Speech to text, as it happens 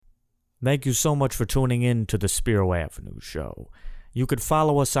Thank you so much for tuning in to the Spiro Avenue Show. You could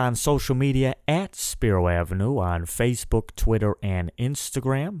follow us on social media at Spiro Avenue on Facebook, Twitter, and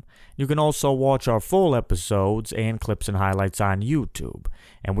Instagram. You can also watch our full episodes and clips and highlights on YouTube.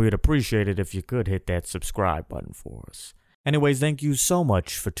 And we would appreciate it if you could hit that subscribe button for us. Anyways, thank you so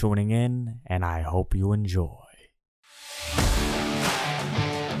much for tuning in, and I hope you enjoy.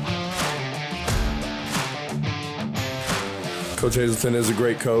 Coach Hazelton is a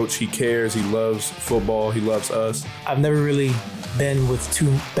great coach. He cares. He loves football. He loves us. I've never really been with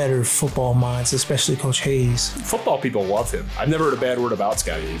two better football minds, especially Coach Hayes. Football people love him. I've never heard a bad word about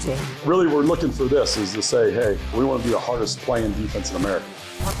Scottie Hazelton. Really, we're looking for this is to say, hey, we want to be the hardest playing defense in America.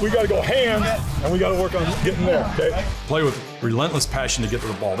 We got to go ham, and we got to work on getting there, okay? Play with relentless passion to get to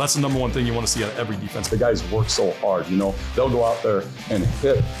the ball. That's the number one thing you want to see out of every defense. The guys work so hard, they'll go out there and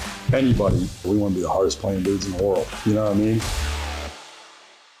hit anybody. We want to be the hardest playing dudes in the world, you know what I mean?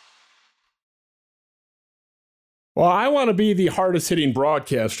 Well, I want to be the hardest hitting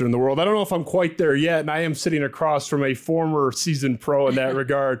broadcaster in the world. I don't know if I'm quite there yet, and I am sitting across from a former seasoned pro in that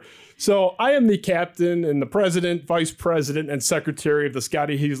regard. So I am the captain and the president, vice president, and secretary of the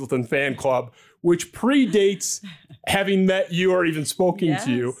Scottie Hazelton fan club, which predates having met you or even spoken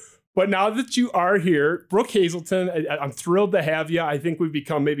to you. But now that you are here, Brooke Hazelton, I'm thrilled to have you. I think we've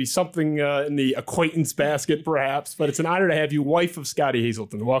become maybe something in the acquaintance basket, perhaps. But it's an honor to have you, wife of Scottie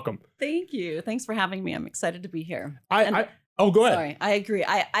Hazelton. Welcome. Thank you. Thanks for having me. I'm excited to be here. Go ahead. Sorry, I agree.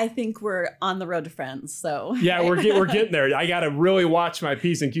 I think we're on the road to friends. So yeah, we're getting there. I got to really watch my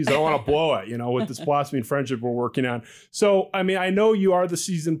P's and Q's. I don't want to blow it, with this blossoming friendship we're working on. So, I know you are the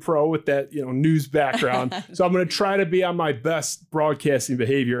seasoned pro with that, news background. So I'm going to try to be on my best broadcasting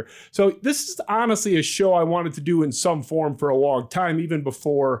behavior. So this is honestly a show I wanted to do in some form for a long time, even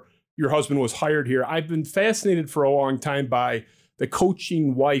before your husband was hired here. I've been fascinated for a long time by the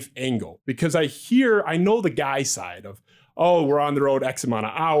coaching wife angle because I know the guy side of, oh, we're on the road X amount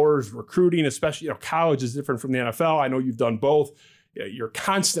of hours, recruiting, especially, college is different from the NFL. I know you've done both. You're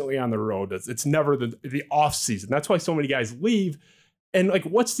constantly on the road. It's never the off season. That's why so many guys leave. And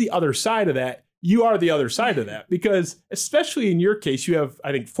what's the other side of that? You are the other side of that because especially in your case, you have,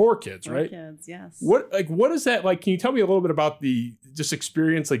 I think, 4 kids, right? 4 kids, yes. What is that like? Can you tell me a little bit about the just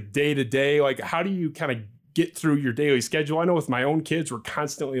experience, day to day? How do you kind of get through your daily schedule? I know with my own kids, we're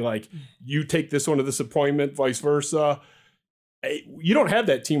constantly you take this one to this appointment, vice versa. You don't have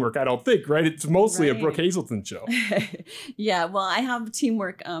that teamwork, I don't think, right? It's mostly a Brooke Hazelton show. Yeah, well, I have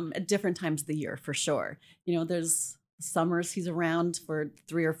teamwork at different times of the year, for sure. There's summers he's around for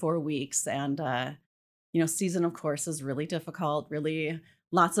 3 or 4 weeks. And, season, of course, is really difficult, really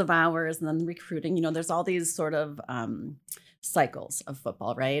lots of hours. And then recruiting, there's all these sort of cycles of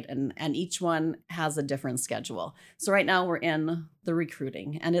football, right? And each one has a different schedule. So right now we're in the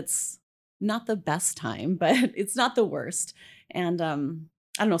recruiting, and it's not the best time, but it's not the worst. And I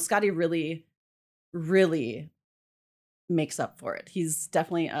don't know, Scottie really, really makes up for it. He's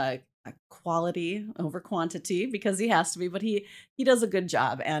definitely a quality over quantity because he has to be, but he does a good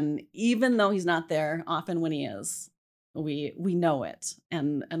job. And even though he's not there often when he is, we know it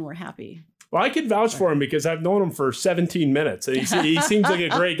and we're happy. Well, I can vouch for him because I've known him for 17 minutes. And he seems like a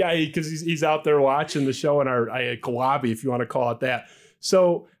great guy because he's out there watching the show in our lobby, if you want to call it that.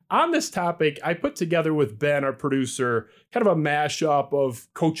 So on this topic, I put together with Ben, our producer, kind of a mashup of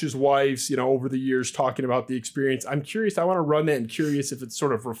coaches' wives, over the years talking about the experience. I'm curious. I want to run that and curious if it's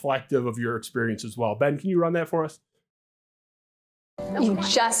sort of reflective of your experience as well. Ben, can you run that for us? You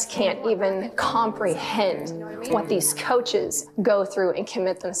just can't even comprehend what these coaches go through and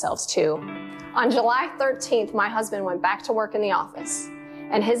commit themselves to. On July 13th, my husband went back to work in the office,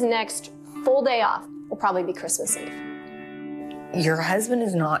 and his next full day off will probably be Christmas Eve. Your husband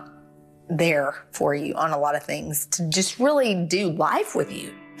is not there for you on a lot of things to just really do life with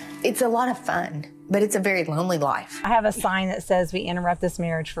you. It's a lot of fun, but it's a very lonely life. I have a sign that says we interrupt this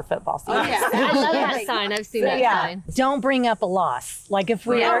marriage for football season. Oh, yeah. I love that sign. I've seen that sign. Don't bring up a loss. If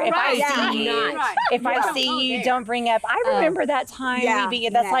I see you, don't bring up. I remember that time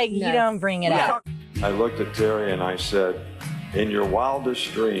you don't bring it up. I looked at Terry and I said, in your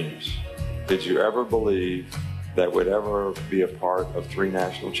wildest dreams, did you ever believe that would ever be a part of 3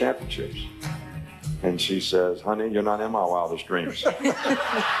 national championships? And she says, honey, you're not in my wildest dreams.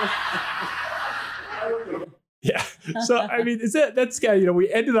 Yeah. So, that's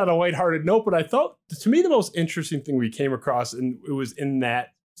we ended on a lighthearted note, but I thought, to me, the most interesting thing we came across, and it was in that,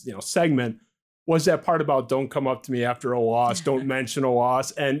 segment, was that part about don't come up to me after a loss, don't mention a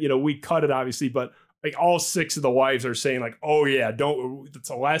loss. And, we cut it, obviously, but all 6 of the wives are saying oh yeah, that's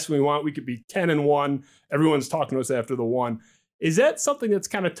the last we want. We could be 10-1. Everyone's talking to us after the one. Is that something that's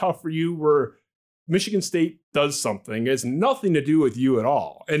kind of tough for you where Michigan State does something, it has nothing to do with you at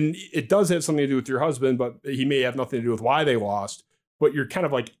all? And it does have something to do with your husband, but he may have nothing to do with why they lost, but you're kind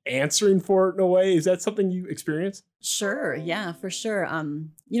of like answering for it in a way. Is that something you experience? Sure. Yeah, for sure.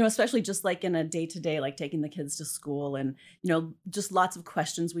 Especially just like in a day-to-day, like taking the kids to school and, just lots of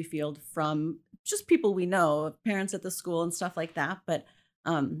questions we field from just people we know, parents at the school and stuff like that. But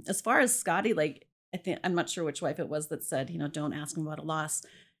as far as Scottie, like, I'm not sure which wife it was that said, don't ask him about a loss.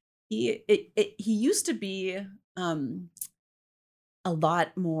 He used to be a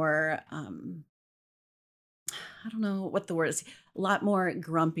lot more, I don't know what the word is, a lot more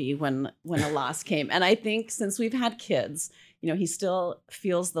grumpy when a loss came. And I think since we've had kids, he still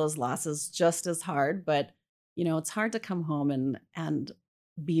feels those losses just as hard, but it's hard to come home and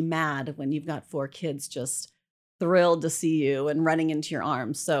be mad when you've got 4 kids just thrilled to see you and running into your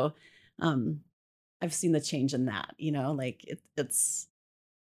arms. So I've seen the change in that, like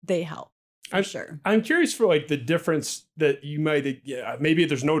they help. Sure. I'm curious for like the difference that you might, maybe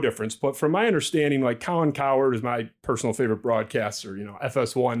there's no difference, but from my understanding, like Colin Cowherd is my personal favorite broadcaster,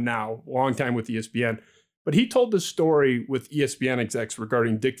 FS1 now, long time with ESPN, but he told this story with ESPN execs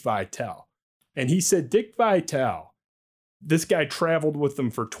regarding Dick Vitale. And he said, Dick Vitale, this guy traveled with them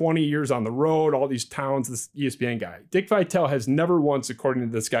for 20 years on the road, all these towns, this ESPN guy. Dick Vitale has never once, according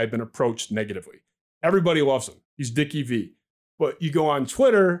to this guy, been approached negatively. Everybody loves him. He's Dickie V. But you go on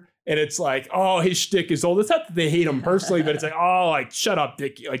Twitter and it's like, oh, his shtick is old. It's not that they hate him personally, but it's like, oh, like, shut up,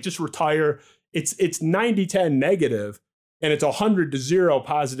 Dickie. Like, just retire. It's 90-10 negative, and it's 100-0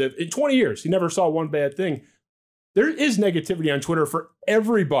 positive. In 20 years, he never saw one bad thing. There is negativity on Twitter for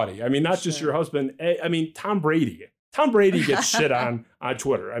everybody. I mean, not just your husband. I mean, Tom Brady. Tom Brady gets shit on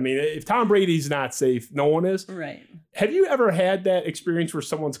Twitter. I mean, if Tom Brady's not safe, no one is. Right. Have you ever had that experience where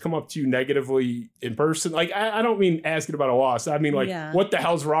someone's come up to you negatively in person? Like, I don't mean asking about a loss. I mean, like, what the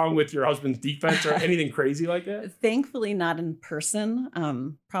hell's wrong with your husband's defense or anything crazy like that? Thankfully, not in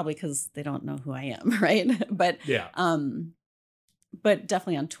person. Probably because they don't know who I am, right? But but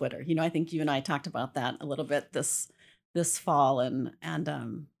definitely on Twitter. I think you and I talked about that a little bit this fall, and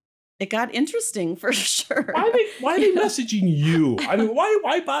it got interesting for sure. Why are they messaging you? I mean,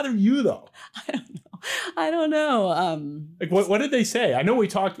 why bother you though? I don't know. Like what did they say? I know we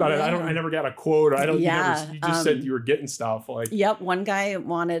talked about it. I never got a quote. You just said you were getting stuff like. Yep. One guy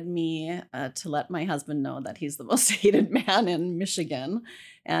wanted me to let my husband know that he's the most hated man in Michigan,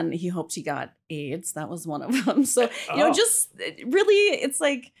 and he hoped he got AIDS. That was one of them. So just really, it's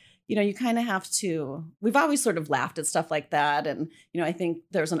like. You kind of have to, we've always sort of laughed at stuff like that. And, I think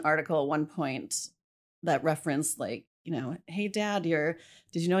there's an article at one point that referenced like, hey, Dad, did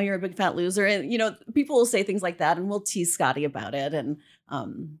you know you're a big fat loser? And, people will say things like that and we'll tease Scottie about it. And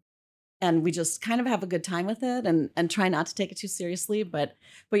we just kind of have a good time with it and try not to take it too seriously. But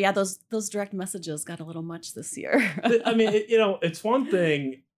yeah, those direct messages got a little much this year. I mean, it's one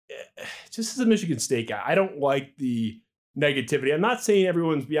thing, just as a Michigan State guy, I don't like the negativity. I'm not saying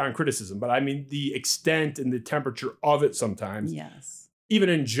everyone's beyond criticism, but I mean the extent and the temperature of it sometimes. Yes. Even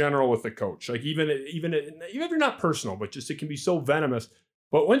in general with the coach, like even if you're not personal, but just it can be so venomous.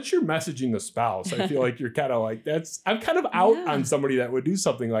 But once you're messaging the spouse, I feel like you're kind of like I'm kind of out on somebody that would do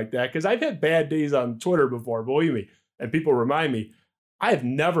something like that because I've had bad days on Twitter before, believe me, and people remind me. I have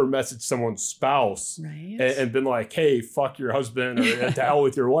never messaged someone's spouse and been like, hey, fuck your husband or to hell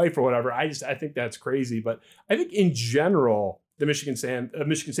with your wife or whatever. I think that's crazy. But I think in general, the Michigan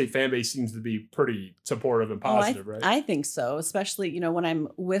State fan base seems to be pretty supportive and positive, right? I think so, especially, when I'm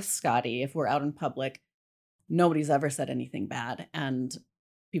with Scottie, if we're out in public, nobody's ever said anything bad. And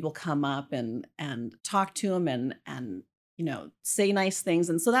people come up and talk to him and say nice things.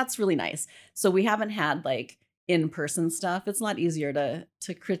 And so that's really nice. So we haven't had like in-person stuff. It's a lot easier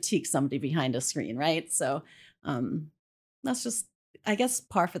to critique somebody behind a screen, right? So that's just, I guess,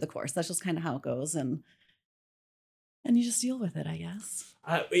 par for the course. That's just kind of how it goes, and you just deal with it, I guess.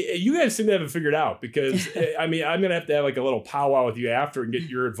 You guys seem to have it figured out because I mean, I'm gonna have to have like a little powwow with you after and get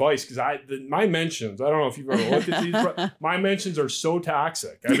your advice because my mentions. I don't know if you've ever looked at these. But my mentions are so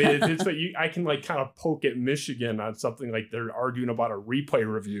toxic. I mean, it's I can like kind of poke at Michigan on something like they're arguing about a replay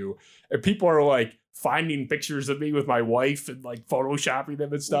review, and people are like finding pictures of me with my wife and like photoshopping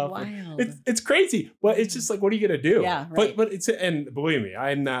them and stuff. Wild. It's crazy. But it's just like, what are you gonna do? Yeah, right. But and believe me,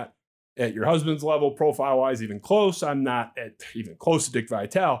 I'm not at your husband's level profile wise even close. I'm not at even close to Dick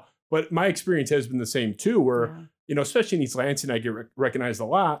Vitale. But my experience has been the same too, where especially in East Lansing, I get recognized a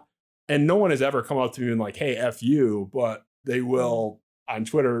lot, and no one has ever come up to me and like, hey, F you, but they will on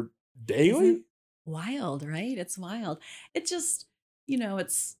Twitter daily. Wild, right? It's wild. It just,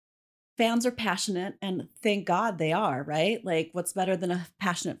 it's fans are passionate, and thank God they are, right? Like, what's better than a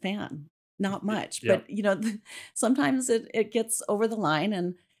passionate fan? Not much, but sometimes it gets over the line,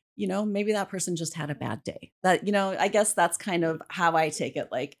 and maybe that person just had a bad day. That, I guess that's kind of how I take it.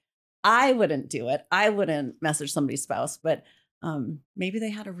 Like, I wouldn't do it. I wouldn't message somebody's spouse, but maybe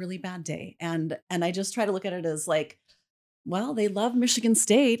they had a really bad day. And I just try to look at it as like, well, they love Michigan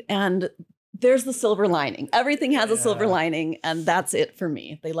State, and there's the silver lining. Everything has a silver lining, and that's it for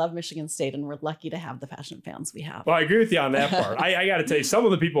me. They love Michigan State, and we're lucky to have the passionate fans we have. Well, I agree with you on that part. I got to tell you, some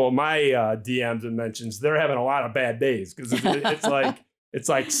of the people in my DMs and mentions, they're having a lot of bad days, because it's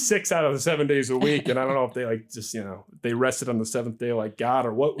like 6 out of the 7 days a week, and I don't know if they just they rested on the seventh day like God,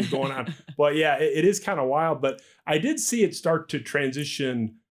 or what was going on. But yeah, it is kind of wild. But I did see it start to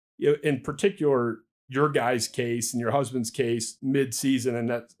transition, in particular, your guys' case and your husband's case mid-season, and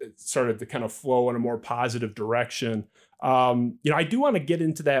that started to kind of flow in a more positive direction. I do want to get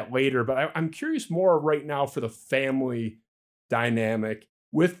into that later, but I'm curious more right now for the family dynamic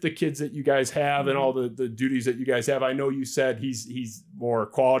with the kids that you guys have and all the duties that you guys have. I know you said he's more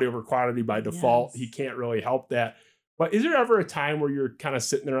quality over quantity by default. Yes. He can't really help that. But is there ever a time where you're kind of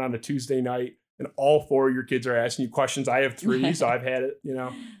sitting there on a Tuesday night and all 4 of your kids are asking you questions? I have 3, so I've had it,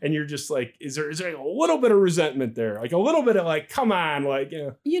 and you're just like, is there a little bit of resentment there? Like a little bit of like, come on, like,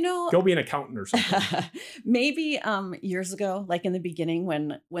 go be an accountant or something. Maybe years ago, like in the beginning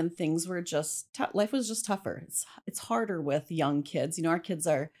when things were just, life was just tougher. It's harder with young kids. Our kids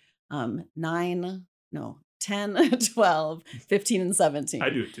are 10, 12, 15, and 17. I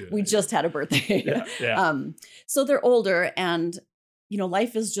do it too. We just had a birthday. Yeah. So they're older, and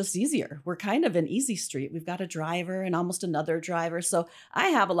life is just easier. We're kind of an easy street. We've got a driver and almost another driver. So I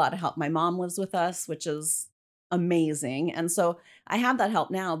have a lot of help. My mom lives with us, which is amazing. And so I have that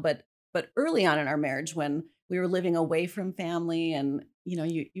help now. But early on in our marriage, when we were living away from family, and,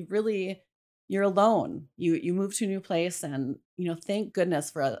 you're alone. You move to a new place, and, thank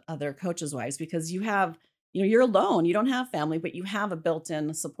goodness for other coaches' wives, because you have, you're alone. You don't have family, but you have a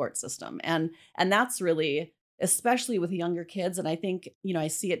built-in support system. And that's really, especially with younger kids. And I think, I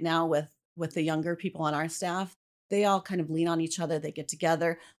see it now with the younger people on our staff. They all kind of lean on each other. They get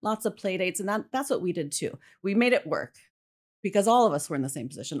together, lots of play dates. And that's what we did too. We made it work because all of us were in the same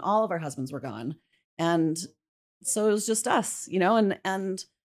position. All of our husbands were gone. And so it was just us, and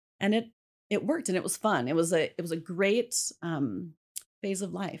it worked, and it was fun. It was a great phase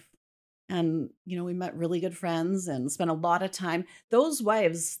of life. And, we met really good friends and spent a lot of time. Those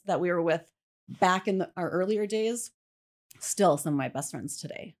wives that we were with back in our earlier days, still some of my best friends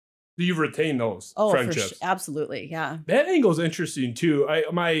today. You've retained those friendships. Absolutely. Yeah. That angle is interesting too.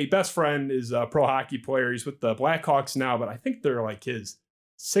 My best friend is a pro hockey player. He's with the Blackhawks now, but I think they're like his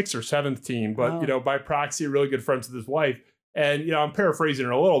 6th or 7th team. But, by proxy, really good friends with his wife. And, I'm paraphrasing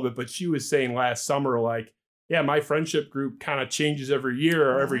her a little bit, but she was saying last summer, like, yeah, my friendship group kind of changes every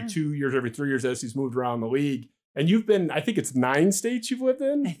year or every 2 years, every 3 years as he's moved around the league. And you've been, I think it's 9 states you've lived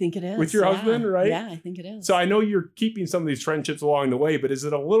in? I think it is. With your husband, right? Yeah, I think it is. So I know you're keeping some of these friendships along the way, but is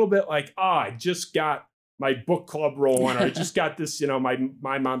it a little bit like, I just got my book club rolling, or I just got this,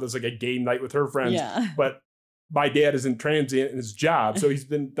 my mom does like a game night with her friends, but my dad isn't transient in his job. So he's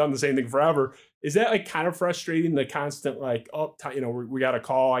done the same thing forever. Is that like kind of frustrating, the constant like, we got a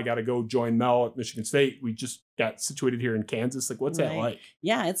call, I got to go join Mel at Michigan State. We just got situated here in Kansas. Like, what's that like?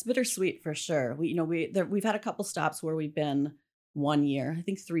 Yeah, it's bittersweet for sure. We've had a couple stops where we've been 1 year. I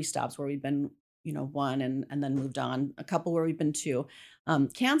think 3 stops where we've been, 1 and then moved on. A couple where we've been 2.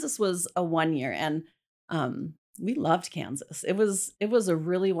 Kansas was a 1 year, and we loved Kansas. It was a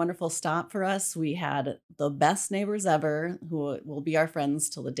really wonderful stop for us. We had the best neighbors ever, who will be our friends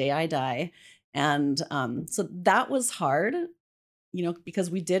till the day I die. And so that was hard,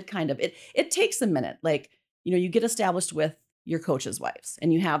 because we did kind of, it takes a minute. Like, you get established with your coaches' wives,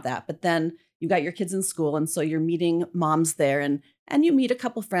 and you have that, but then you got your kids in school. And so you're meeting moms there, and you meet a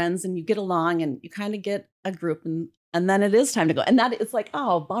couple friends, and you get along, and you kind of get a group, and then it is time to go. And that it's like,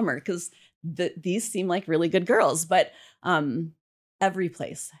 oh, bummer, because these seem like really good girls, but every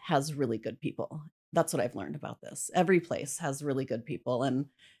place has really good people. That's what I've learned about this. Every place has really good people,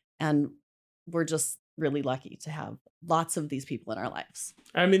 and we're just really lucky to have lots of these people in our lives.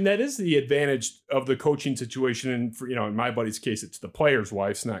 I mean, that is the advantage of the coaching situation. And for, in my buddy's case, it's the players'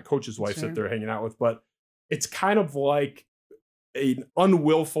 wives, not coaches' wives that they're hanging out with. But it's kind of like an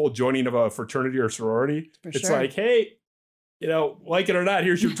unwillful joining of a fraternity or sorority. It's like, hey, like it or not,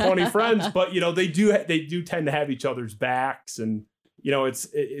 here's your 20 friends. But, they do tend to have each other's backs. And,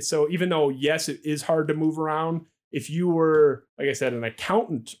 so even though, yes, it is hard to move around, if you were, like I said, an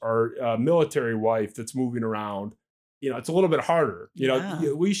accountant or a military wife that's moving around, it's a little bit harder. Yeah.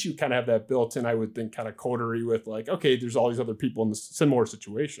 At least you kind of have that built in, I would think, kind of coterie with like, okay, there's all these other people in the similar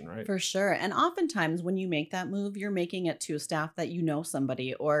situation, right? For sure. And oftentimes when you make that move, you're making it to a staff that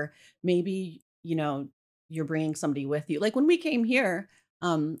somebody, or maybe, you're bringing somebody with you. Like when we came here,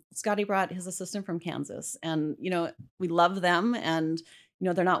 Scottie brought his assistant from Kansas, and, we love them, and,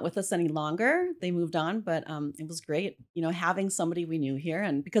 they're not with us any longer. They moved on, but it was great, having somebody we knew here.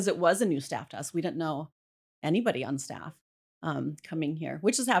 And because it was a new staff to us, we didn't know anybody on staff coming here,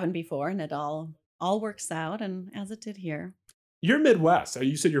 which has happened before, and it all works out, and as it did here. You're Midwest.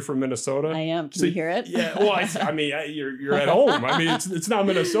 You said you're from Minnesota. I am. Can you hear it? Yeah. Well, you're at home. I mean, it's not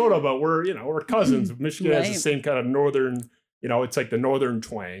Minnesota, but we're cousins. Michigan has the same kind of northern, it's like the northern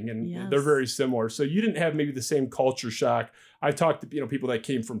twang, and they're very similar. So you didn't have maybe the same culture shock. I've talked to people that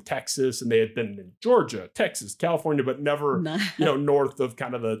came from Texas, and they had been in Georgia, Texas, California, but never north of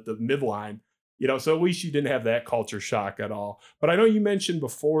kind of the midline. So at least you didn't have that culture shock at all. But I know you mentioned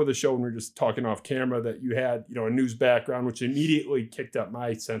before the show when we were just talking off camera that you had, a news background, which immediately kicked up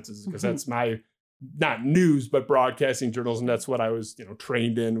my senses because that's my, not news, but broadcasting journalism. That's what I was,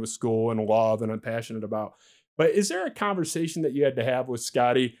 trained in with school and love and I'm passionate about. But is there a conversation that you had to have with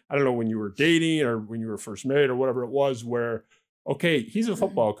Scottie? I don't know, when you were dating or when you were first married or whatever it was, where, okay, he's a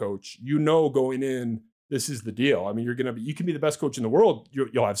football coach, going in, this is the deal. I mean, you can be the best coach in the world.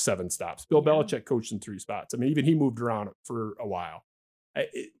 You'll have 7 stops. Bill Belichick coached in 3 spots. I mean, even he moved around for a while.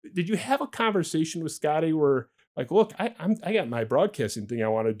 Did you have a conversation with Scottie where, like, look, I got my broadcasting thing I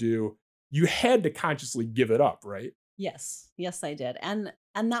want to do. You had to consciously give it up, right? Yes, I did, and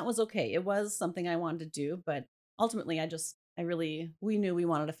that was okay. It was something I wanted to do, but ultimately, we knew we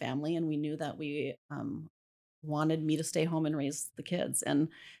wanted a family, and we knew that we wanted me to stay home and raise the kids. And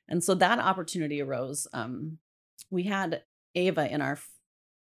so that opportunity arose. We had Ava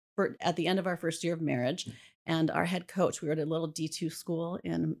at the end of our first year of marriage, and our head coach, we were at a little D2 school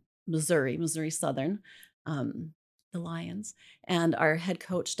in Missouri Southern, the Lions. And our head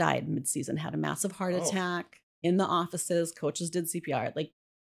coach died mid-season, had a massive heart attack in the offices. Coaches did CPR, like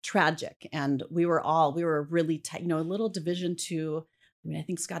tragic. And we were really tight, a little Division II. I mean, I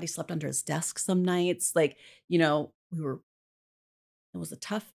think Scottie slept under his desk some nights. Like, it was a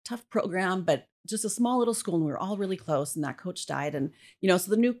tough program, but just a small little school, and we were all really close, and that coach died. And, so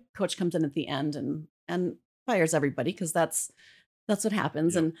the new coach comes in at the end and fires everybody, because that's what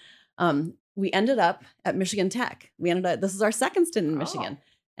happens. Yeah. And we ended up at Michigan Tech. This is our second stint in Michigan.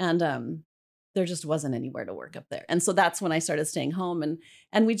 And there just wasn't anywhere to work up there. And so that's when I started staying home,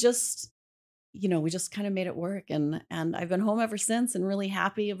 and we just kind of made it work. And I've been home ever since, and really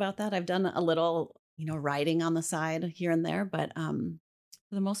happy about that. I've done a little, writing on the side here and there, but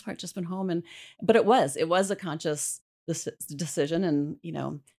for the most part, just been home. But it was a conscious decision.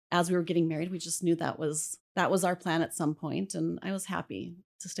 And, as we were getting married, we just knew that was our plan at some point. And I was happy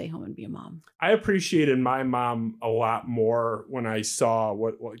to stay home and be a mom. I appreciated my mom a lot more when I saw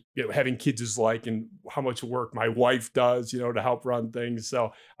what having kids is like, and how much work my wife does, to help run things.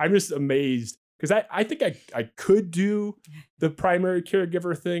 So I'm just amazed, because I think I could do the primary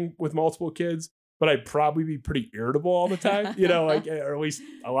caregiver thing with multiple kids, but I'd probably be pretty irritable all the time, or at least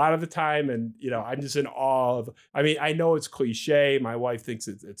a lot of the time. And, I'm just in awe of, I know it's cliche. My wife thinks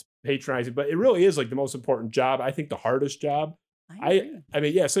it's patronizing, but it really is like the most important job. I think the hardest job.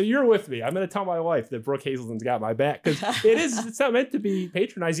 So you're with me. I'm going to tell my wife that Brooke Hazelton's got my back, because it's not meant to be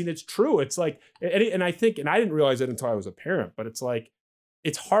patronizing. It's true. It's like, and I didn't realize it until I was a parent, but it's like,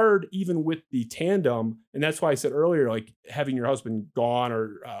 it's hard even with the tandem. And that's why I said earlier, like having your husband gone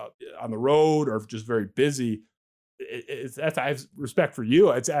or on the road or just very busy. I have respect for you.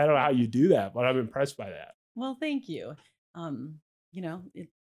 I don't know how you do that, but I'm impressed by that. Well, thank you.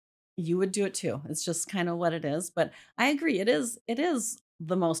 You would do it too. It's just kind of what it is. But I agree. It is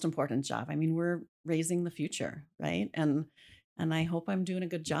the most important job. We're raising the future, right? And I hope I'm doing a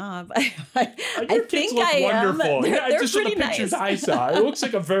good job. I think I am. Wonderful. They're just from the pictures I saw, it looks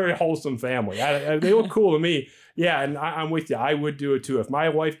like a very wholesome family. They look cool to me. Yeah, and I'm with you. I would do it too. If my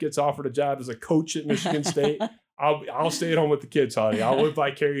wife gets offered a job as a coach at Michigan State, I'll stay at home with the kids, honey. I'll live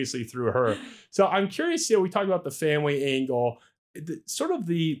vicariously through her. So I'm curious. We talked about the family angle, sort of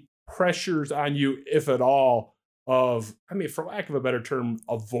the pressures on you, if at all, of, for lack of a better term,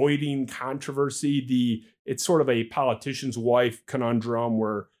 avoiding controversy. It's sort of a politician's wife conundrum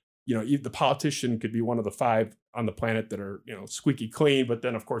where, the politician could be one of the 5 on the planet that are, squeaky clean, but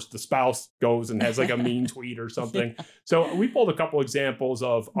then of course the spouse goes and has like a mean tweet or something. Yeah. So we pulled a couple examples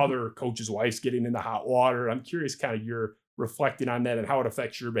of other coaches' wives getting into hot water. I'm curious kind of your reflecting on that and how it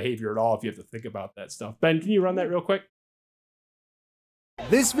affects your behavior at all, if you have to think about that stuff. Ben, can you run that real quick?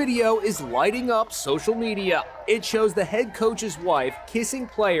 This video is lighting up social media. It shows the head coach's wife kissing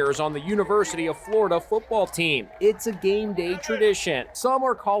players on the University of Florida football team. It's a game day tradition. Some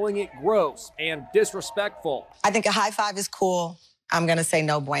are calling it gross and disrespectful. I think a high five is cool. I'm going to say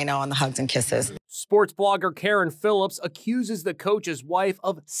no bueno on the hugs and kisses. Sports blogger Karen Phillips accuses the coach's wife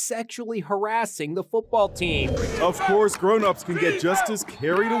of sexually harassing the football team. Of course, grown-ups can get just as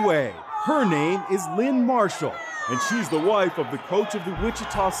carried away. Her name is Lynn Marshall, and she's the wife of the coach of the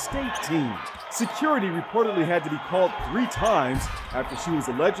Wichita State team. Security reportedly had to be called 3 times after she was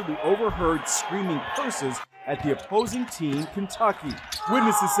allegedly overheard screaming curses at the opposing team, Kentucky.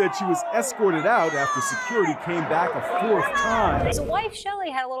 Witnesses said she was escorted out after security came back a 4th time. His wife,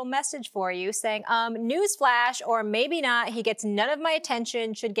 Shelly, had a little message for you saying, newsflash, or maybe not, he gets none of my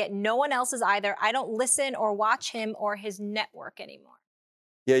attention, should get no one else's either. I don't listen or watch him or his network anymore.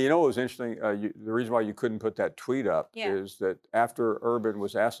 Yeah, you know what was interesting? The reason why you couldn't put that tweet up is that after Urban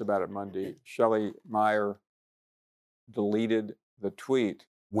was asked about it Monday, Shelley Meyer deleted the tweet.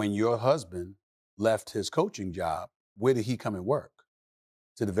 When your husband left his coaching job, where did he come and work?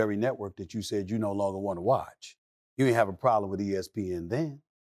 To the very network that you said you no longer want to watch. You didn't have a problem with ESPN then.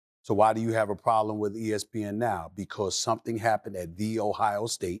 So why do you have a problem with ESPN now? Because something happened at The Ohio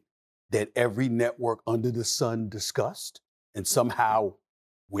State that every network under the sun discussed, and somehow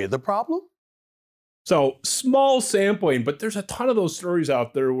we're the problem? So small sampling, but there's a ton of those stories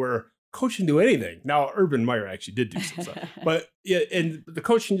out there where coach can do anything. Now, Urban Meyer actually did do some stuff, but yeah, and the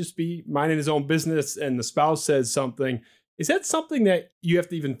coach can just be minding his own business and the spouse says something. Is that something that you have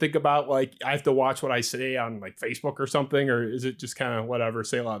to even think about? Like, I have to watch what I say on like Facebook or something, or is it just kind of whatever,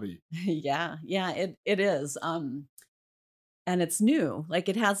 say la vie? Yeah, it is. And it's new. Like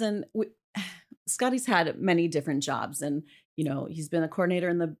it hasn't, Scottie's had many different jobs and, you know, he's been a coordinator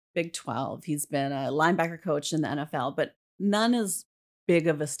in the Big 12. He's been a linebacker coach in the NFL, but none as big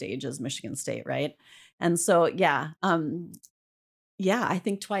of a stage as Michigan State, right? And so, I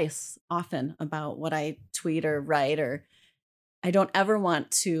think twice often about what I tweet or write, or I don't ever want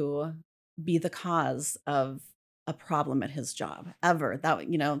to be the cause of a problem at his job ever.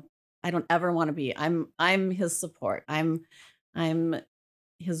 That, you know, I don't ever want to be. I'm his support. I'm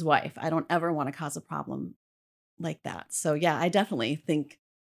his wife. I don't ever want to cause a problem like that. So yeah, I definitely think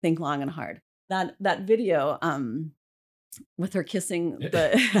long and hard. That video with her kissing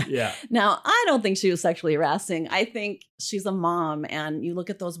the yeah. Now, I don't think she was sexually harassing. I think she's a mom and you look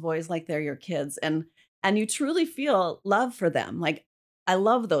at those boys like they're your kids and you truly feel love for them. Like I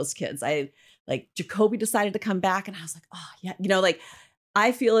love those kids. I like Jacoby decided to come back and I was like, oh yeah, you know, like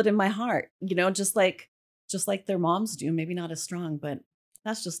I feel it in my heart, you know, just like their moms do, maybe not as strong, but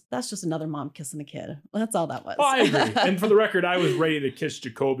that's just another mom kissing a kid. Well, that's all that was. Oh, I agree. And for the record, I was ready to kiss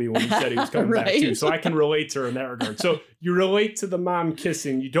Jacoby when he said he was coming back too. So I can relate to her in that regard. So you relate to the mom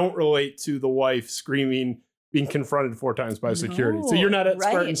kissing. You don't relate to the wife screaming, being confronted 4 times by security. So you're not at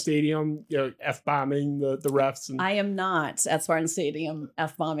Spartan Stadium, you know, F-bombing the refs. And I am not at Spartan Stadium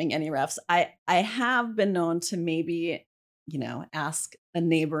F-bombing any refs. I have been known to maybe, you know, ask a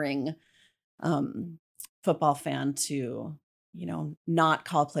neighboring football fan to, you know, not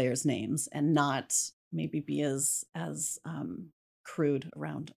call players names and not maybe be as crude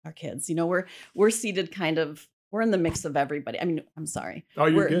around our kids. You know, we're seated kind of, we're in the mix of everybody. I mean, I'm sorry. Oh,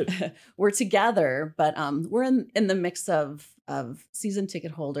 you're good. We're together, but we're in the mix of season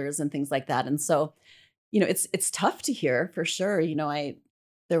ticket holders and things like that. And so, you know, it's tough to hear for sure. You know,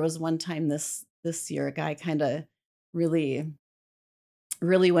 there was one time this year, a guy kind of really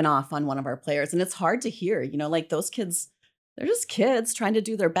went off on one of our players, and it's hard to hear, you know, like those kids, they're just kids trying to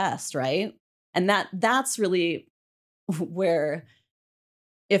do their best, right? And that's really where,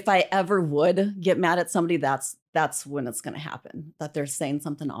 if I ever would get mad at somebody, that's when it's going to happen, that they're saying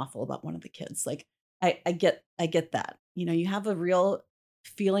something awful about one of the kids. Like I get that, you know, you have a real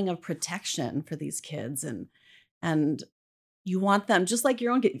feeling of protection for these kids and you want them just like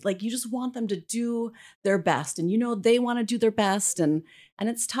your own kid, like you just want them to do their best, and you know they want to do their best, and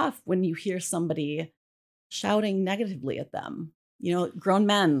it's tough when you hear somebody shouting negatively at them, you know, grown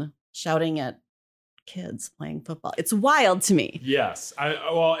men shouting at kids playing football. It's wild to me. Yes.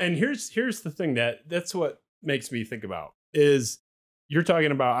 And here's the thing that's what makes me think about is you're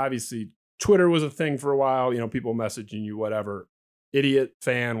talking about, obviously Twitter was a thing for a while, you know, people messaging you, whatever, idiot,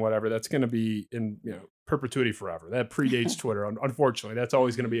 fan, whatever, that's going to be in, you know, perpetuity forever. That predates Twitter. Unfortunately, that's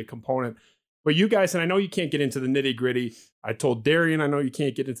always going to be a component. But you guys, and I know you can't get into the nitty gritty. I told Darian, I know you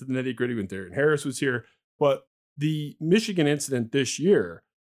can't get into the nitty gritty when Darian Harris was here. But the Michigan incident this year,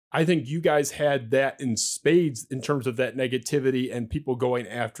 I think you guys had that in spades in terms of that negativity and people going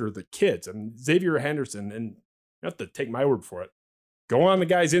after the kids. And Xavier Henderson, and you have to take my word for it, go on the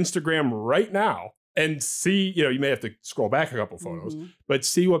guy's Instagram right now and see, you may have to scroll back a couple photos, but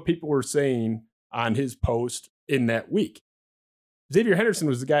see what people were saying on his post in that week. Xavier Henderson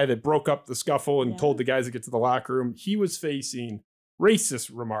was the guy that broke up the scuffle and told the guys to get to the locker room. He was facing racist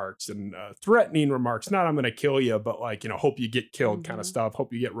remarks and threatening remarks. Not, I'm going to kill you, but like, hope you get killed kind of stuff.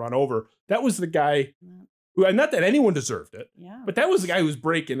 Hope you get run over. That was the guy who, and not that anyone deserved it, but that was the guy who was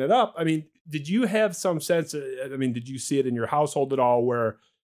breaking it up. I mean, did you have some sense, did you see it in your household at all where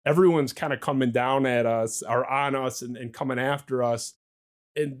everyone's kind of coming down at us or on us and coming after us?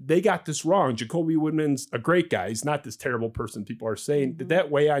 And they got this wrong. Jacoby Woodman's a great guy. He's not this terrible person people are saying. Did that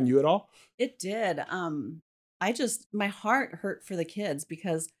weigh on you at all? It did. My heart hurt for the kids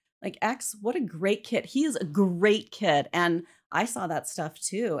because like X, what a great kid. He is a great kid. And I saw that stuff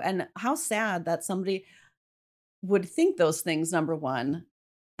too. And how sad that somebody would think those things, number one,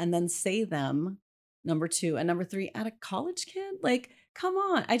 and then say them, number two, and number three, at a college kid. Like, come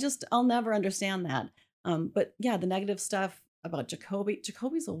on. I'll never understand that. But yeah, the negative stuff about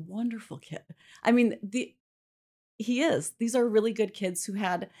Jacoby's a wonderful kid. I mean, he is. These are really good kids who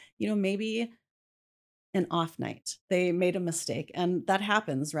had, maybe an off night. They made a mistake, and that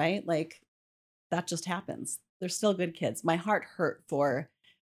happens, right? Like, that just happens. They're still good kids. My heart hurt for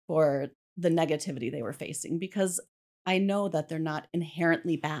the negativity they were facing because I know that they're not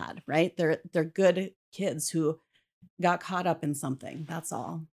inherently bad, right? They're good kids who got caught up in something. That's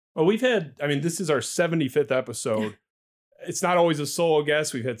all. Well, this is our 75th episode. It's not always a solo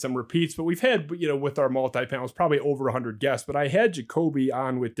guest. We've had some repeats, but we've had, with our multi-panels, probably over 100 guests. But I had Jacoby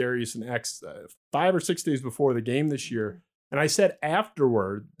on with Darius and X 5 or 6 days before the game this year. And I said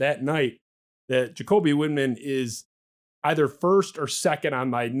afterward that night that Jacoby Woodman is either first or second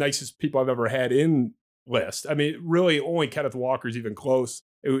on my nicest people I've ever had in list. I mean, really only Kenneth Walker's even close.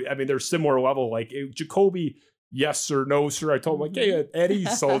 They're similar level. Like Jacoby, yes, sir, no, sir. I told him, like, hey, Eddie,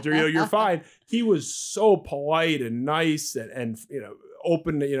 soldier, you're fine. He was so polite and nice and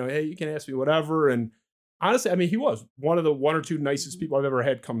open, hey, you can ask me whatever. And honestly, he was one of the one or two nicest people I've ever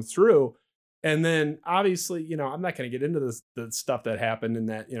had come through. And then obviously, I'm not going to get into the stuff that happened in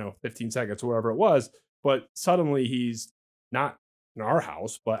that, 15 seconds or whatever it was, but suddenly he's not in our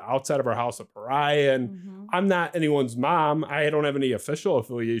house, but outside of our house, a pariah. And I'm not anyone's mom. I don't have any official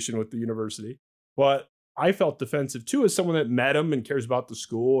affiliation with the university, but I felt defensive too, as someone that met him and cares about the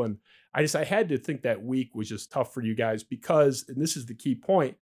school. And I had to think that week was just tough for you guys because, and this is the key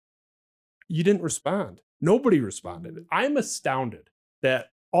point, you didn't respond. Nobody responded. I'm astounded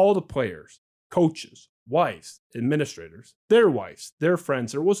that all the players, coaches, wives, administrators, their wives, their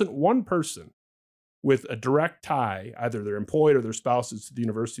friends, there wasn't one person with a direct tie, either they're employed or their spouses, to the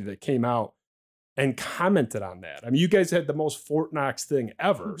university that came out and commented on that. You guys had the most Fort Knox thing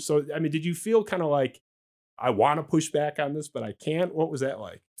ever. So, did you feel kind of like, I want to push back on this, but I can't? What was that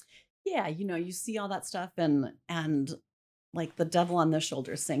like? Yeah, you see all that stuff and like the devil on their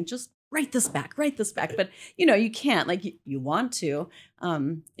shoulders saying, just write this back. But, you can't, like you want to.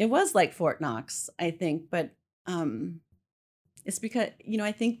 It was like Fort Knox, I think, but it's because,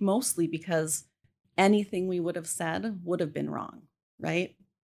 I think mostly because anything we would have said would have been wrong, right?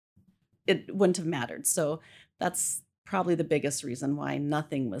 It wouldn't have mattered. So that's probably the biggest reason why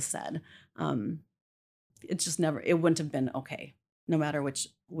nothing was said. It wouldn't have been okay, no matter which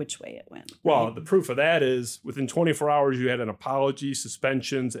way it went. Well, right? The proof of that is within 24 hours, you had an apology,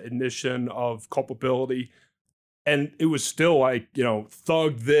 suspensions, admission of culpability. And it was still like,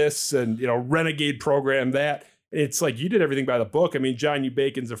 thug this and, renegade program that. It's like you did everything by the book. John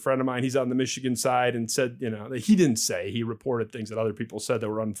Bacon's a friend of mine. He's on the Michigan side and said, that he didn't say. He reported things that other people said that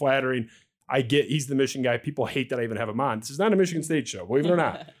were unflattering. He's the Michigan guy. People hate that I even have him on. This is not a Michigan State show, believe it or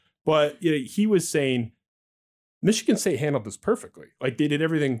not. But he was saying Michigan State handled this perfectly. Like they did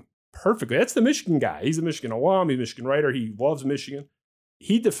everything perfectly. That's the Michigan guy. He's a Michigan alum. He's a Michigan writer. He loves Michigan.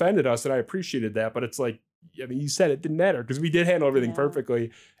 He defended us, and I appreciated that. But it's like, you said it didn't matter because we did handle everything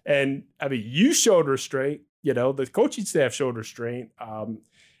perfectly. And you showed restraint. The coaching staff showed restraint.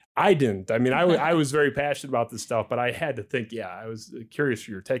 I didn't. I was very passionate about this stuff, but I had to think, I was curious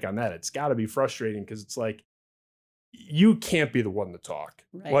for your take on that. It's got to be frustrating because it's like, you can't be the one to talk.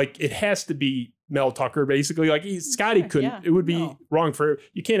 Right. Like it has to be Mel Tucker, basically. Like Scottie couldn't. It would be wrong for,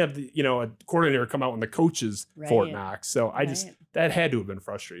 you can't have a coordinator come out when the coach is Fort Knox. So that had to have been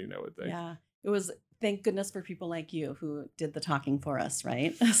frustrating, I would think. Yeah, it was. Thank goodness for people like you who did the talking for us,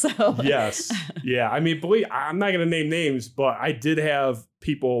 right? So yes. Yeah. Believe I'm not going to name names, but I did have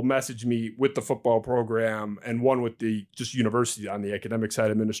people message me with the football program and one with the just university on the academic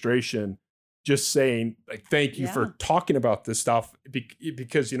side administration, just saying like, thank you for talking about this stuff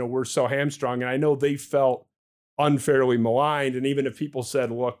because, we're so hamstrung. And I know they felt unfairly maligned. And even if people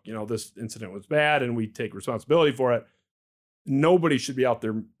said, look, this incident was bad and we take responsibility for it, nobody should be out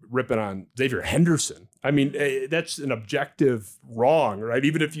there ripping on Xavier Henderson. I mean, that's an objective wrong, right?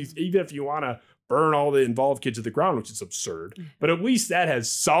 Even if you want to burn all the involved kids to the ground, which is absurd, but at least that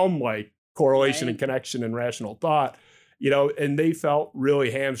has some like correlation and connection and rational thought, and they felt really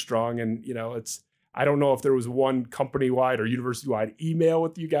hamstrung. And, I don't know if there was one company-wide or university-wide email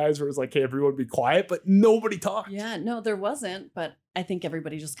with you guys where it was like, hey, everyone be quiet, but nobody talked. Yeah, no, there wasn't. But I think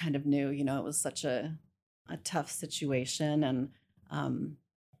everybody just kind of knew, it was such a tough situation. And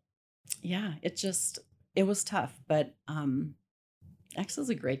it was tough. But X is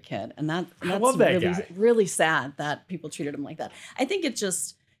a great kid. And that's I love that really, guy. really sad that people treated him like that. I think it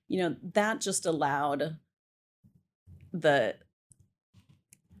just, that just allowed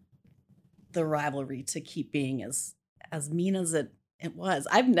the rivalry to keep being as mean as it was.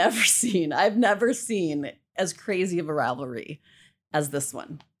 I've never seen as crazy of a rivalry as this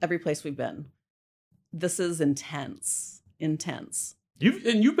one. Every place we've been. This is intense.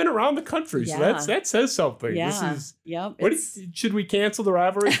 You've been around the country, so that says something. Yeah. This is should we cancel the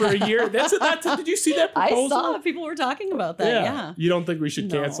rivalry for a year? Did you see that proposal? I saw people were talking about that. Yeah. You don't think we should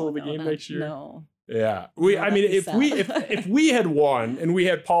cancel the game next year? No. Yeah. If we had won and we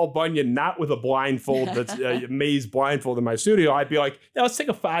had Paul Bunyan not with a blindfold that's a maze blindfold in my studio, I'd be like, let's take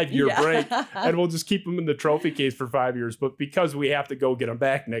a 5-year break and we'll just keep him in the trophy case for 5 years. But because we have to go get him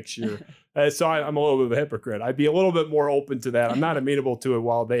back next year, so I'm a little bit of a hypocrite. I'd be a little bit more open to that. I'm not amenable to it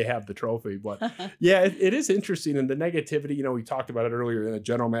while they have the trophy. But yeah, it is interesting. And the negativity, we talked about it earlier in a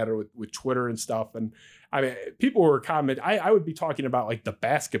general matter with Twitter and stuff. And I mean, people were commenting. I would be talking about like the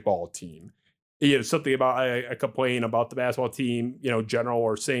basketball team. Something about a complaint about the basketball team, general,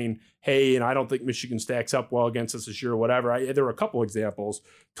 or saying, hey, I don't think Michigan stacks up well against us this year or whatever. There were a couple examples,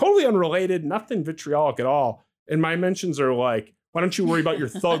 totally unrelated, nothing vitriolic at all. And my mentions are like, why don't you worry about your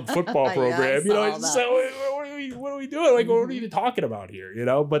thug football program? So what are we doing? Like, what are we even talking about here?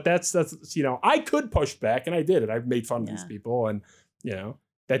 But that's I could push back, and I did, and I've made fun of these people, and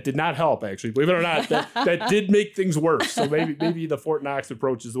that did not help, actually. Believe it or not, that did make things worse. So maybe the Fort Knox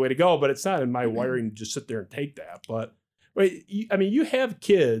approach is the way to go, but it's not in my wiring to just sit there and take that. But you have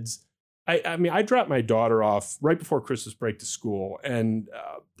kids. I dropped my daughter off right before Christmas break to school, and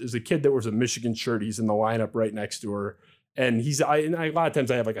there's a kid that wears a Michigan shirt. He's in the lineup right next to her, and a lot of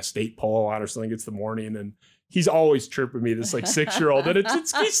times I have like a state polo on or something. It's the morning, and he's always chirping me, this like 6-year-old, and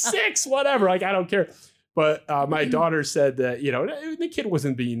he's 6, whatever. Like, I don't care. But my daughter said that, the kid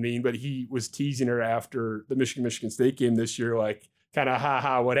wasn't being mean, but he was teasing her after the Michigan State game this year, like kind of,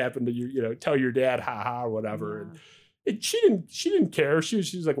 ha, what happened to you? Tell your dad, ha, or whatever. Yeah. And she didn't care. She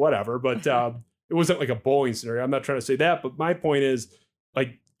was like, whatever. But it wasn't like a bullying scenario. I'm not trying to say that. But my point is,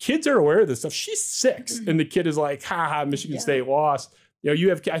 like, kids are aware of this stuff. She's 6, and the kid is like, ha, Michigan State lost. You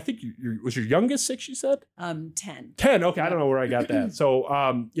have, I think was your youngest 6, you said? 10. 10. Okay. I don't know where I got that. So,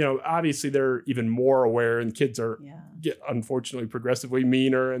 obviously they're even more aware, and kids get unfortunately progressively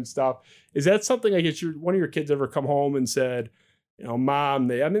meaner and stuff. Is that something, I guess, one of your kids ever come home and said, Mom,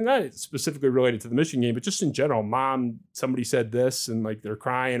 not specifically related to the Michigan game, but just in general, Mom, somebody said this, and like they're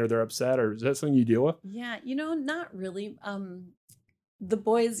crying or they're upset, or is that something you deal with? Yeah. Not really. The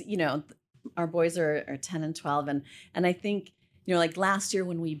boys, our boys are 10 and 12. And I think, like last year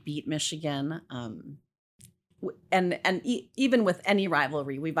when we beat Michigan, even with any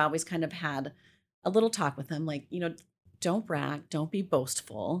rivalry, we've always kind of had a little talk with them, like, don't brag, don't be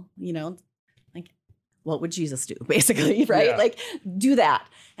boastful, like, what would Jesus do, basically, right? Yeah. Like, do that.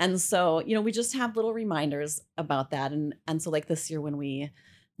 And so, we just have little reminders about that. And so like this year when we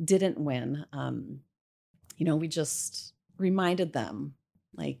didn't win, we just reminded them,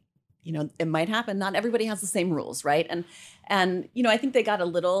 like, it might happen. Not everybody has the same rules, right? And I think they got a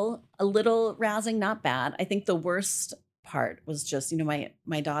little rousing, not bad. I think the worst part was just,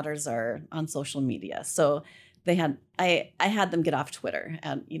 my daughters are on social media, so I had them get off Twitter,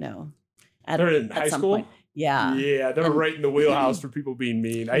 and they're in high school. Point. Yeah, they're right in the wheelhouse for people being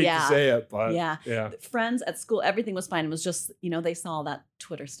mean. I hate to say it, but yeah. Friends at school, everything was fine. It was just, they saw that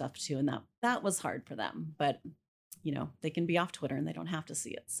Twitter stuff too, and that was hard for them, but. They can be off Twitter and they don't have to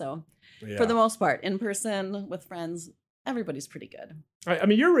see it. So for the most part, in person with friends, everybody's pretty good. I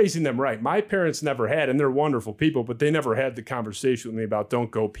mean, you're raising them right. My parents never had, and they're wonderful people, but they never had the conversation with me about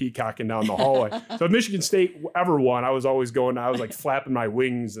don't go peacocking down the hallway. So if Michigan State ever won, I was like flapping my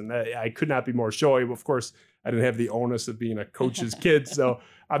wings, and I could not be more showy. But of course, I didn't have the onus of being a coach's kid. So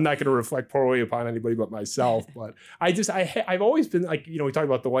I'm not going to reflect poorly upon anybody but myself. But I've always been like, we talk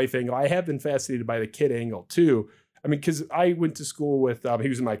about the wife angle. I have been fascinated by the kid angle too. I mean, because I went to school with, he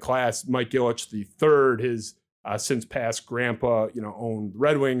was in my class, Mike Ilitch III. His since past grandpa, owned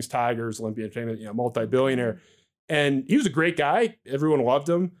Red Wings, Tigers, Olympia Entertainment, multi-billionaire. And he was a great guy. Everyone loved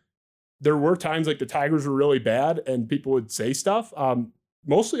him. There were times like the Tigers were really bad and people would say stuff,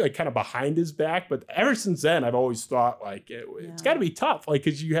 mostly like kind of behind his back. But ever since then, I've always thought like it's got to be tough, like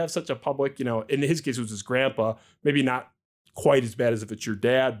because you have such a public, in his case, it was his grandpa, maybe not quite as bad as if it's your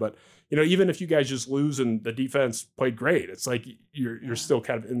dad, but even if you guys just lose and the defense played great, it's like you're still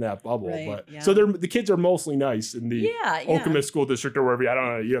kind of in that bubble. Right, but so the kids are mostly nice in the Okemos School District or wherever. I don't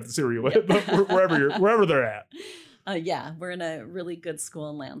know. You have to see where you live, but wherever they're at. We're in a really good school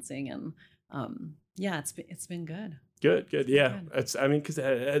in Lansing, and it's been good. Good. Yeah. Good. Because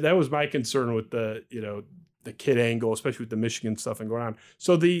that was my concern with the kid angle, especially with the Michigan stuff and going on.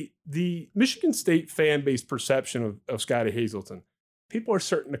 So the Michigan State fan base perception of Scottie Hazelton, people are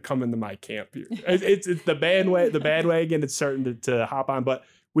starting to come into my camp here. It's the bandwagon. It's starting to hop on. But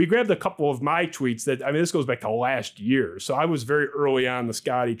we grabbed a couple of my tweets that, this goes back to last year. So I was very early on the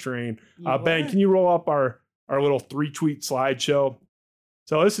Scottie train. Ben, can you roll up our little 3-tweet slideshow?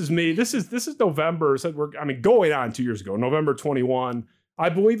 So this is me. This is November. So going on 2 years ago, November 21. I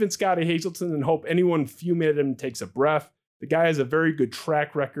believe in Scottie Hazelton and hope anyone fuming at him takes a breath. The guy has a very good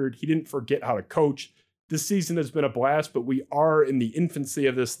track record. He didn't forget how to coach. This season has been a blast, but we are in the infancy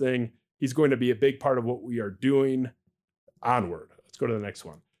of this thing. He's going to be a big part of what we are doing. Onward. Let's go to the next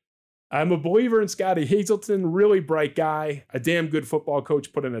one. I'm a believer in Scottie Hazelton, really bright guy, a damn good football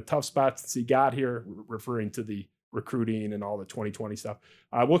coach, put in a tough spot since he got here, referring to the recruiting and all the 2020 stuff.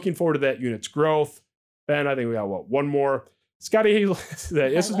 Looking forward to that unit's growth. Ben, I think we got one more. Scottie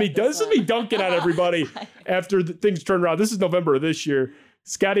Hazelton. This is me dunking on everybody after things turned around. This is November of this year.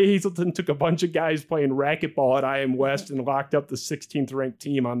 Scottie Hazelton took a bunch of guys playing racquetball at IM West and locked up the 16th ranked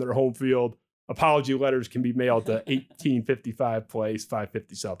team on their home field. Apology letters can be mailed to 1855 Place,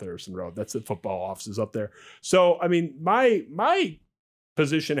 550 South Harrison Road. That's the football offices up there. So, my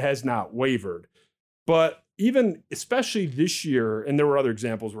position has not wavered, but especially this year, and there were other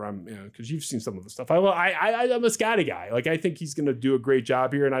examples where I'm, because you've seen some of the stuff. I'm a Scottie guy. Like, I think he's going to do a great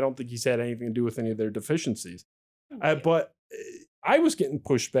job here, and I don't think he's had anything to do with any of their deficiencies. But I was getting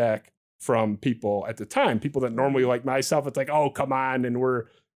pushback from people at the time, people that normally like myself. It's like, oh, come on, and we're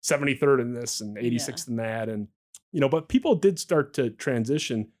 73rd in this and 86th in that. And, but people did start to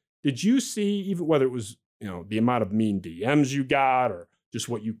transition. Did you see, even whether it was, the amount of mean DMs you got or just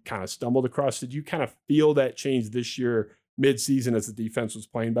what you kind of stumbled across, did you kind of feel that change this year mid-season as the defense was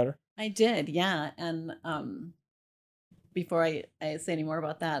playing better? I did, yeah. And before I say any more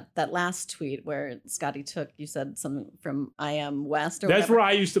about that last tweet where Scottie took, you said something from IM West or That's whatever. where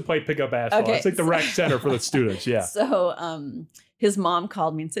I used to play pickup basketball. Okay. It's like the rec center for the students, yeah. So his mom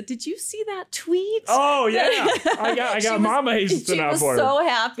called me and said, "Did you see that tweet?" Oh, yeah. I got Mama Hazelton on board. She was so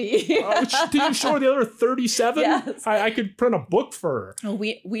happy. Did you show her the other 37? Yes. I could print a book for her. Oh,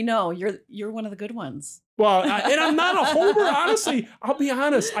 we know you're one of the good ones. Well, and I'm not a homer, honestly. I'll be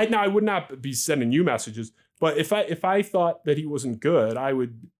honest. I would not be sending you messages, but if I thought that he wasn't good, I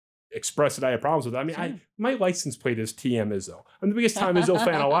would express that I had problems with it. Sure. My license plate is TM Izzo. I'm the biggest Tom Izzo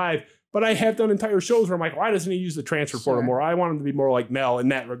fan alive, but I have done entire shows where I'm like, why doesn't he use the transfer portal more? I want him to be more like Mel in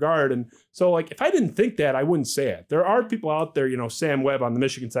that regard. And so, like, if I didn't think that, I wouldn't say it. There are people out there, Sam Webb on the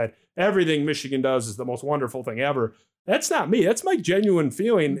Michigan side, everything Michigan does is the most wonderful thing ever. That's not me. That's my genuine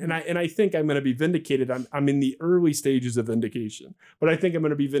feeling. And I think I'm going to be vindicated. I'm in the early stages of vindication, but I think I'm going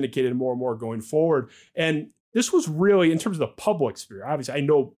to be vindicated more and more going forward. And this was really, in terms of the public sphere, obviously, I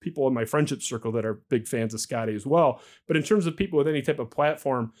know people in my friendship circle that are big fans of Scottie as well. But in terms of people with any type of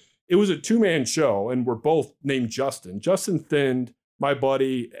platform, it was a two-man show, and we're both named Justin. Justin Thind, my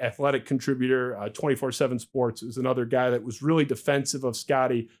buddy, athletic contributor, 24/7 Sports, is another guy that was really defensive of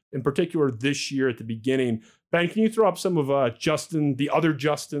Scottie, in particular this year at the beginning. Ben, can you throw up some of the other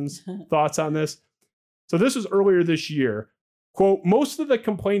Justin's thoughts on this? So this was earlier this year. Quote, most of the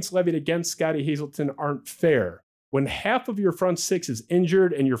complaints levied against Scottie Hazelton aren't fair. When half of your front six is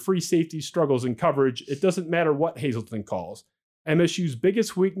injured and your free safety struggles in coverage, it doesn't matter what Hazelton calls. MSU's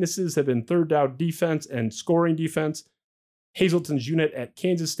biggest weaknesses have been third down defense and scoring defense. Hazelton's unit at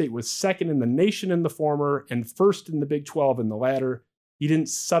Kansas State was second in the nation in the former and first in the Big 12 in the latter. He didn't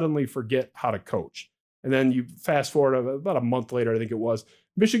suddenly forget how to coach. And then you fast forward about a month later, I think it was,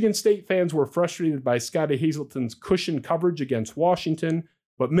 Michigan State fans were frustrated by Scottie Hazelton's cushion coverage against Washington,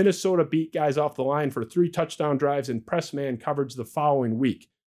 but Minnesota beat guys off the line for 3 touchdown drives and press man coverage the following week.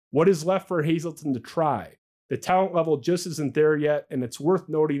 What is left for Hazelton to try? The talent level just isn't there yet, and it's worth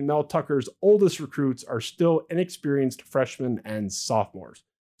noting Mel Tucker's oldest recruits are still inexperienced freshmen and sophomores.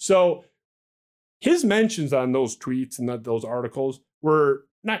 So his mentions on those tweets and those articles were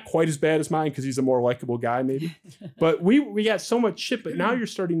not quite as bad as mine because he's a more likable guy, maybe. But we got so much shit. But now you're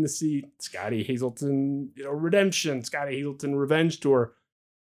starting to see Scottie Hazelton, redemption, Scottie Hazelton revenge tour.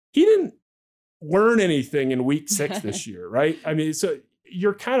 He didn't learn anything in week 6 this year, right? I mean, so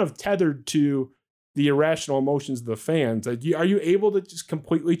you're kind of tethered to the irrational emotions of the fans. Are you able to just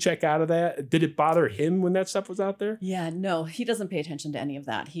completely check out of that? Did it bother him when that stuff was out there? Yeah, no, he doesn't pay attention to any of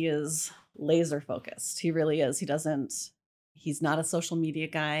that. He is laser focused. He really is. He's not a social media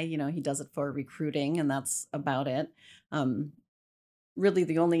guy. He does it for recruiting, and that's about it. Really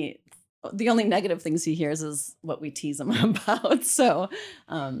the only negative things he hears is what we tease him about. So,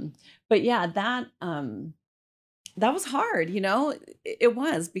 but yeah, that was hard, it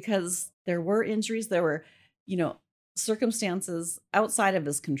was, because there were injuries, there were, circumstances outside of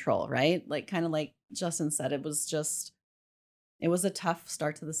his control, right? Like, kind of like Justin said, it was a tough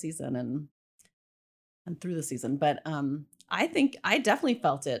start to the season and through the season. But I think I definitely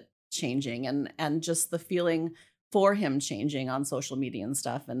felt it changing and just the feeling for him changing on social media and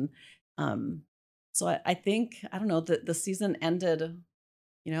stuff. And so I think, I don't know, the season ended,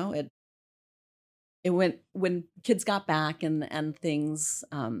 it went when kids got back and things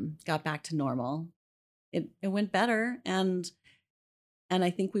got back to normal. It went better, and I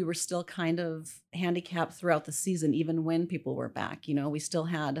think we were still kind of handicapped throughout the season, even when people were back. We still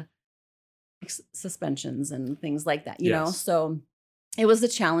had suspensions and things like that. You know, so it was a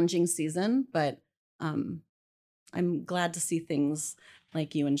challenging season, but I'm glad to see things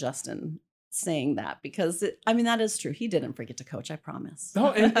like you and Justin saying that, because that is true. He didn't forget to coach, I promise.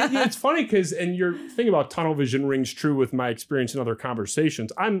 No, and it's funny because, and your thing about tunnel vision rings true with my experience in other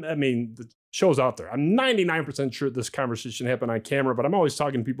conversations. The show's out there. I'm 99% sure this conversation happened on camera, but I'm always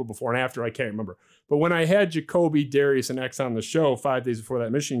talking to people before and after. I can't remember. But when I had Jacoby, Darius, and X on the show 5 days before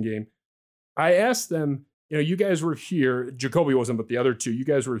that Michigan game, I asked them, you guys were here. Jacoby wasn't, but the other two, you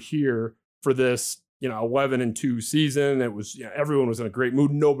guys were here for this 11-2 season. It was, everyone was in a great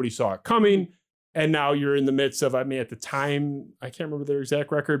mood. Nobody saw it coming. And now you're in the midst of, at the time, I can't remember their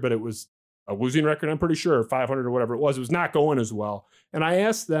exact record, but it was a losing record, I'm pretty sure, 500 or whatever it was. It was not going as well. And I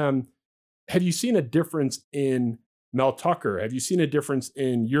asked them, have you seen a difference in Mel Tucker? Have you seen a difference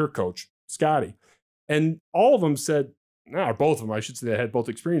in your coach, Scottie? And all of them said, no, both of them, I should say, that had both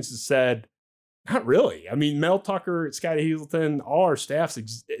experiences, said, not really. Mel Tucker, Scottie Hazelton, all our staffs,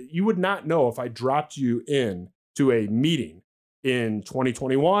 you would not know if I dropped you in to a meeting in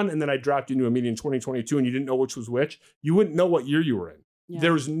 2021 and then I dropped you into a meeting in 2022 and you didn't know which was which. You wouldn't know what year you were in. Yeah.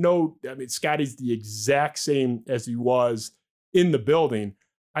 There was no, Scottie's the exact same as he was in the building.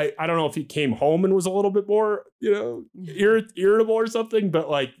 I don't know if he came home and was a little bit more, irritable or something, but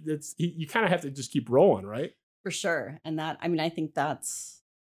you kind of have to just keep rolling, right? For sure. And that, I think that's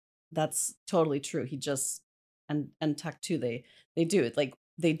totally true. He just, and Tuck too, they do it. Like,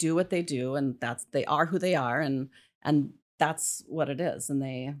 they do what they do, and they are who they are, and that's what it is. And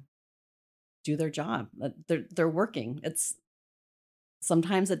they do their job. They're working.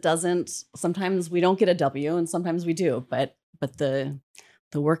 Sometimes it doesn't, sometimes we don't get a W and sometimes we do, but the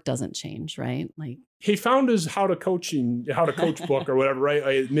work doesn't change, right? Like, he found his how to coach book or whatever,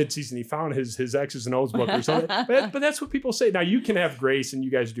 right? Mid-season, he found his X's and O's book or something. But that's what people say. Now, you can have grace, and you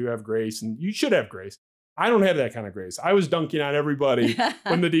guys do have grace, and you should have grace. I don't have that kind of grace. I was dunking on everybody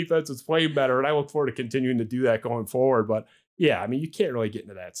when the defense was playing better, and I look forward to continuing to do that going forward. But yeah, you can't really get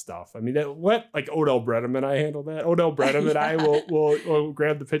into that stuff. Let Odell Brenneman, I handle that. Odell Brenneman, I will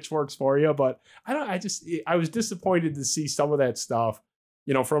grab the pitchforks for you. But I was disappointed to see some of that stuff,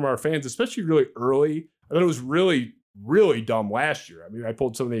 from our fans, especially really early. I thought it was really, really dumb last year. I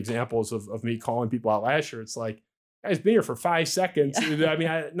pulled some of the examples of me calling people out last year. It's like, guys, been here for 5 seconds.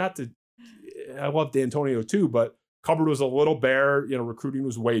 I love D'Antonio too, but Hubbard was a little bare. Recruiting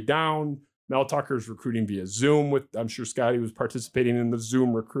was way down. Mel Tucker's recruiting via Zoom I'm sure Scottie was participating in the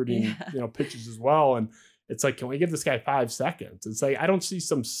Zoom recruiting, pitches as well. And it's like, can we give this guy 5 seconds? It's like, I don't see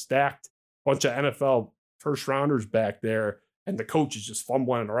some stacked bunch of NFL first rounders back there and the coach is just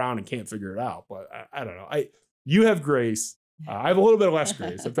fumbling around and can't figure it out. But I don't know. You have grace. I have a little bit less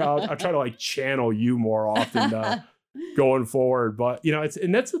grace. I'll try to channel you more often going forward. But,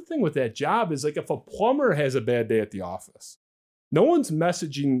 and that's the thing with that job is if a plumber has a bad day at the office, no one's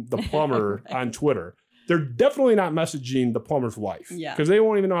messaging the plumber on Twitter. They're definitely not messaging the plumber's wife. Yeah. Because they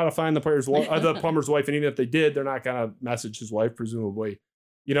won't even know how to find the plumber's wife. And even if they did, they're not going to message his wife, presumably.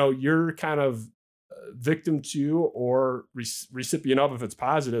 You're kind of victim to or recipient of, if it's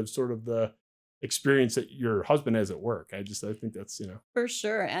positive, sort of the experience that your husband has at work. I think that's, For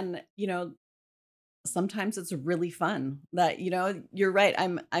sure. And, sometimes it's really fun that, you're right.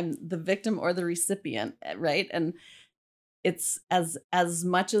 I'm the victim or the recipient, right? And it's as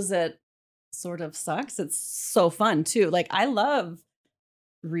much as it sort of sucks, it's so fun too. Like I love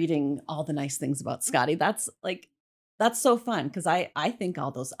reading all the nice things about Scottie. That's so fun because I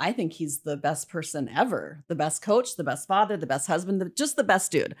think he's the best person ever, the best coach, the best father, the best husband, just the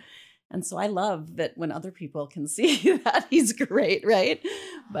best dude. And so I love that when other people can see that he's great, right?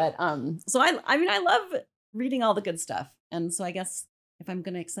 But so I love reading all the good stuff. And so I guess if I'm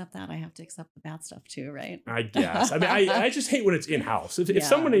going to accept that, I have to accept the bad stuff too, right? I guess. I mean, I just hate when it's in-house. If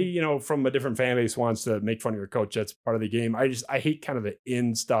somebody, from a different fan base wants to make fun of your coach, that's part of the game. I hate kind of the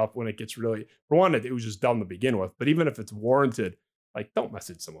in stuff when it gets really, for one, it was just dumb to begin with. But even if it's warranted, like, don't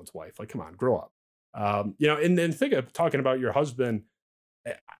message someone's wife. Like, come on, grow up. And then think of talking about your husband.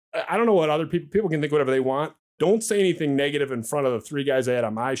 I don't know what other people can think whatever they want. Don't say anything negative in front of the three guys I had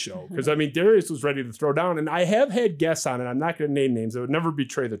on my show. Because, I mean, Darius was ready to throw down. And I have had guests on it. I'm not going to name names. I would never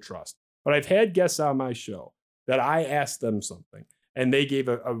betray the trust. But I've had guests on my show that I asked them something. And they gave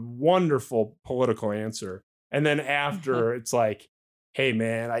a wonderful political answer. And then after, it's like, hey,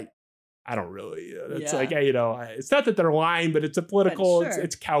 man, I don't really. It's like, it's not that they're lying, but it's a political,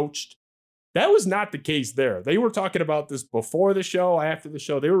 it's couched. That was not the case there. They were talking about this before the show, after the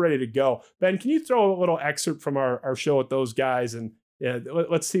show. They were ready to go. Ben, can you throw a little excerpt from our show with those guys? And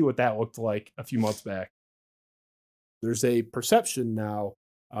let's see what that looked like a few months back. There's a perception now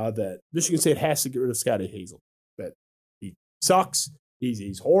that Michigan State has to get rid of Scottie Hazelton. That he sucks.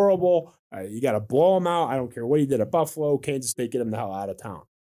 He's horrible. You got to blow him out. I don't care what he did at Buffalo. Kansas State, get him the hell out of town.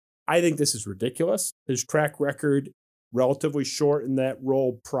 I think this is ridiculous. His track record, relatively short in that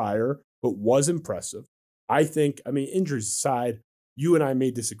role prior, but was impressive. I think, injuries aside, you and I may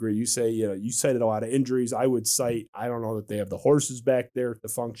disagree. You say, you cited a lot of injuries. I would cite, I don't know that they have the horses back there to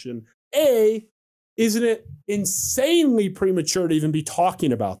function. Isn't it insanely premature to even be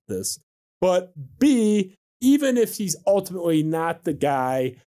talking about this? But B, even if he's ultimately not the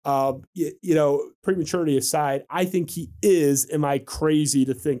guy, prematurity aside, I think he is. Am I crazy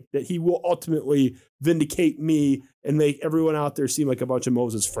to think that he will ultimately vindicate me and make everyone out there seem like a bunch of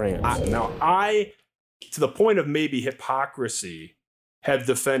Moses Frans? I, to the point of maybe hypocrisy, have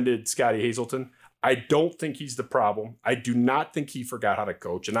defended Scottie Hazelton. I don't think he's the problem. I do not think he forgot how to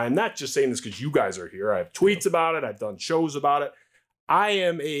coach. And I'm not just saying this because you guys are here. I have tweets about it. I've done shows about it. I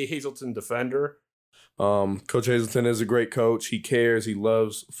am a Hazelton defender. Coach Hazelton is a great coach. He cares. He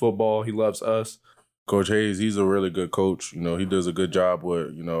loves football. He loves us. Coach Hayes, he's a really good coach. He does a good job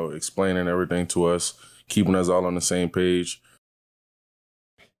with, explaining everything to us, keeping us all on the same page.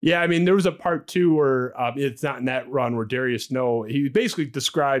 Yeah, there was a part two where it's not in that run where Darius he basically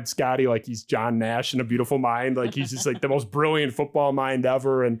described Scottie like he's John Nash in A Beautiful Mind. Like he's just like the most brilliant football mind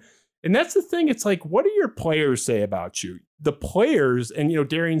ever. And that's the thing. It's like, what do your players say about you? The players, and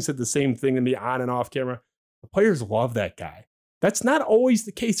Darian said the same thing in the on and off camera. The players love that guy. That's not always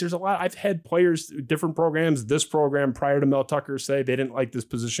the case. There's a lot. I've had players, different programs, this program prior to Mel Tucker say they didn't like this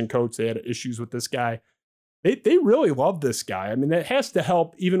position coach. They had issues with this guy. They really love this guy. That has to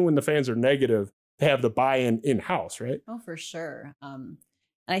help even when the fans are negative to have the buy-in in-house, right? Oh, for sure. And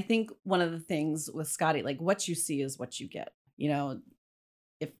I think one of the things with Scottie, like what you see is what you get.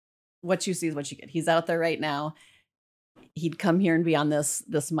 If what you see is what you get. He's out there right now. He'd come here and be on this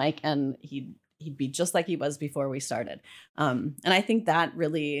mic and he'd be just like he was before we started. And I think that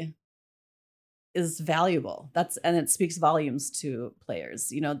really is valuable. And it speaks volumes to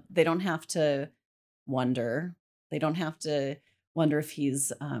players. They don't have to wonder. They don't have to wonder if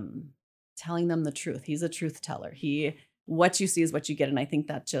he's telling them the truth. He's a truth teller. What you see is what you get. And I think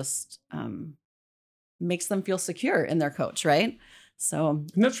that just makes them feel secure in their coach, right? So,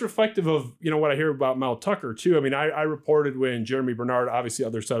 and that's reflective of, what I hear about Mel Tucker too. I reported when Jeremy Bernard, obviously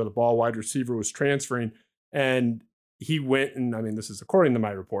other side of the ball, wide receiver, was transferring, and he went, and this is according to my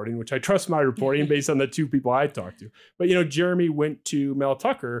reporting, which I trust my reporting based on the two people I talked to. But, Jeremy went to Mel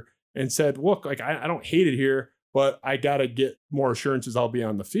Tucker and said, look, like, I don't hate it here, but I got to get more assurances I'll be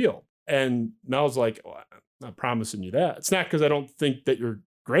on the field. And Mel's like, well, I'm not promising you that. It's not because I don't think that you're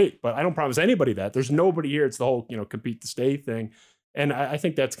great, but I don't promise anybody that. There's nobody here. It's the whole, compete to stay thing. And I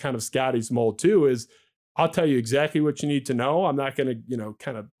think that's kind of Scottie's mold too, is I'll tell you exactly what you need to know. I'm not going to,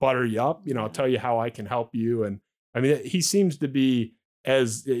 kind of butter you up. I'll tell you how I can help you. And he seems to be,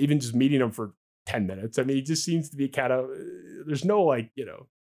 as even just meeting him for 10 minutes. He just seems to be kind of, there's no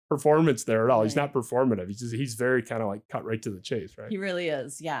performance there at all. Right. He's not performative. He's very kind of cut right to the chase, right? He really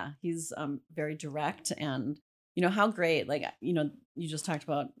is. Yeah. He's very direct, and how great, you just talked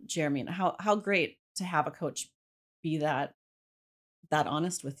about Jeremy, and how great to have a coach be that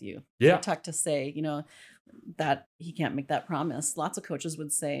honest with you. Yeah. Tuck to say, that he can't make that promise. Lots of coaches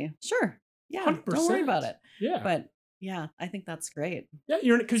would say, sure, yeah, 100%. Don't worry about it. Yeah. But Yeah, I think that's great. Yeah,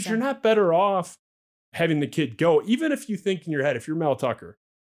 you're not better off having the kid go, even if you think in your head, if you're Mel Tucker,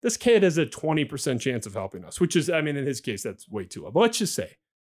 this kid has a 20% chance of helping us, which is, I mean, in his case, that's way too low. But let's just say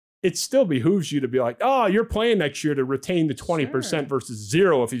it still behooves you to be like, oh, you're playing next year to retain the 20% versus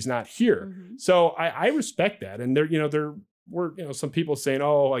 0 if he's not here. So I respect that. And there were some people saying,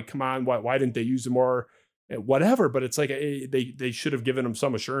 oh, like, come on, why didn't they use him more? Whatever. But it's like they should have given him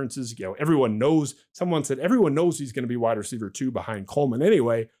some assurances. Everyone knows. Someone said everyone knows he's going to be wide receiver 2 behind Coleman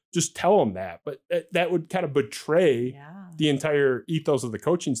anyway. Just tell him that. But that would kind of betray the entire ethos of the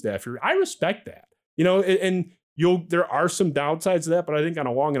coaching staff here. I respect that. And there are some downsides to that, but I think on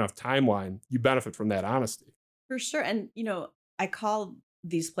a long enough timeline, you benefit from that honesty. For sure. And, I call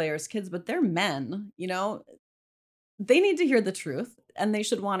these players kids, but they're men, they need to hear the truth, and they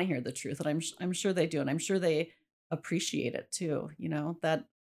should want to hear the truth. And I'm sure they do. And I'm sure they appreciate it too, that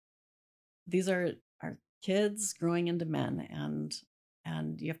these are kids growing into men,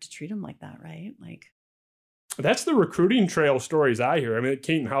 and you have to treat them like that, right? Like, that's the recruiting trail stories I hear. I mean,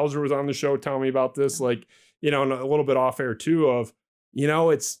 Keaton Hauser was on the show telling me about this, like, and a little bit off air too, of,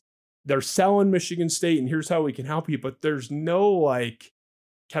 they're selling Michigan State and here's how we can help you. But there's no like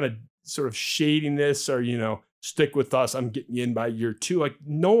kind of sort of shadiness or, stick with us, I'm getting you in by year 2. Like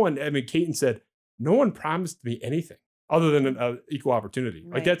no one, I mean, Keaton said, no one promised me anything other than an equal opportunity.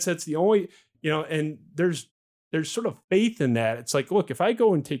 Right. Like that's the only, and there's sort of faith in that. It's like, look, if I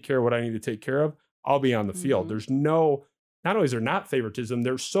go and take care of what I need to take care of, I'll be on the field. There's not only is there not favoritism,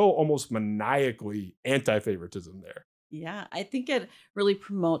 there's so almost maniacally anti-favoritism there. Yeah, I think it really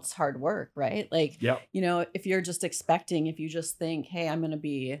promotes hard work, right? Like, if you're just expecting, if you just think, hey, I'm going to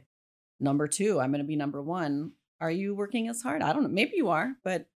be number 2, I'm going to be number 1. Are you working as hard? I don't know. Maybe you are,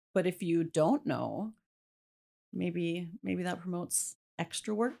 but if you don't know, maybe that promotes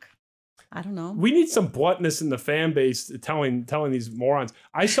extra work. I don't know. We need some bluntness in the fan base telling these morons.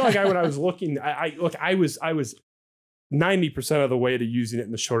 I saw a guy when I was looking. I was 90% of the way to using it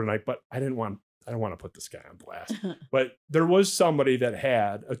in the show tonight, but I don't want to put this guy on blast. But there was somebody that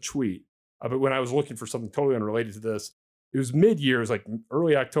had a tweet of it when I was looking for something totally unrelated to this. It was mid-year, it was like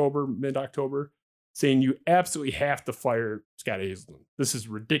early October, mid-October, saying you absolutely have to fire Scottie Hazelton. This is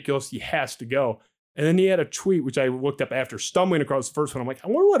ridiculous. He has to go. And then he had a tweet, which I looked up after stumbling across the first one. I'm like, I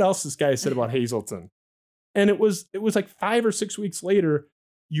wonder what else this guy said about Hazelton. And it was like 5 or 6 weeks later,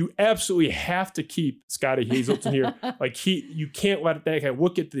 you absolutely have to keep Scottie Hazelton here. Like you can't let that guy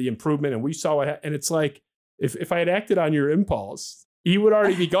look at the improvement. And we saw what happened. And it's like, if I had acted on your impulse, he would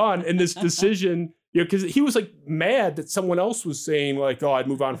already be gone. And this decision, because he was like mad that someone else was saying like, oh, I'd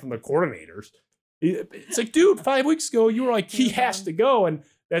move on from the coordinators. It's like, dude, 5 weeks ago, you were like, he has to go. And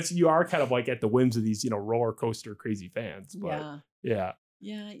you are kind of like at the whims of these, roller coaster crazy fans. But yeah.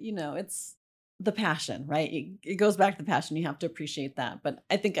 It's the passion, right? It goes back to the passion. You have to appreciate that. But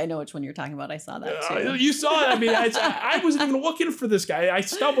I think I know which one you're talking about. I saw that too. You saw it. I mean, I wasn't even looking for this guy. I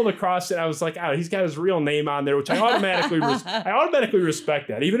stumbled across it. I was like, he's got his real name on there, which I automatically respect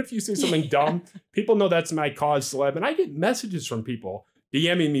that. Even if you say something dumb, people know that's my cause celeb. And I get messages from people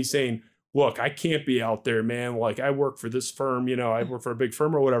DMing me saying, look, I can't be out there, man. Like I work for this firm, I work for a big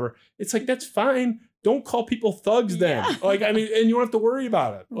firm or whatever. It's like, that's fine. Don't call people thugs then. Yeah. Like, I mean, and you don't have to worry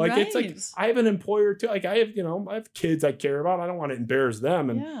about it. Like, It's like, I have an employer too. Like I have kids I care about. I don't want to embarrass them.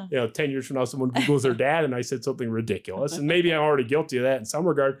 And, 10 years from now, someone Googles their dad and I said something ridiculous. And maybe I'm already guilty of that in some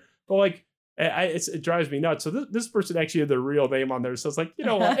regard. But like, it drives me nuts. So this person actually had their real name on there. So it's like,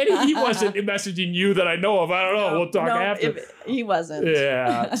 and he wasn't messaging you that I know of. I don't know. We'll talk after. He wasn't.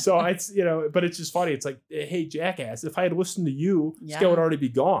 Yeah. So it's, but it's just funny. It's like, hey, jackass, if I had listened to you, this guy would already be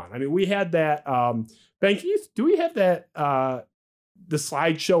gone. I mean, we had that, Ben, do we have that, the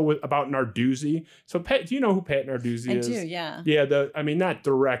slideshow about Narduzzi? So Pat, do you know who Pat Narduzzi is? I do, yeah. Yeah, not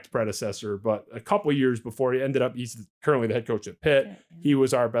direct predecessor, but a couple of years before he ended up, he's currently the head coach at Pitt. Yeah. He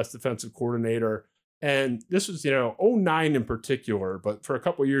was our best defensive coordinator. And this was, 2009 in particular, but for a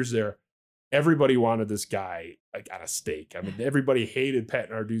couple of years there, everybody wanted this guy like on a stake. I mean, everybody hated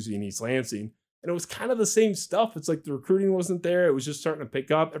Pat Narduzzi in East Lansing. And it was kind of the same stuff. It's like the recruiting wasn't there. It was just starting to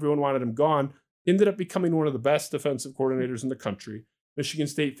pick up. Everyone wanted him gone. Ended up becoming one of the best defensive coordinators in the country. Michigan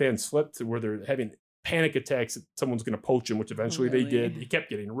State fans flipped to where they're having panic attacks that someo's going to poach him, which eventually they did. He kept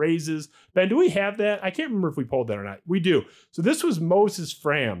getting raises. Ben, do we have that? I can't remember if we pulled that or not. We do. So this was Moses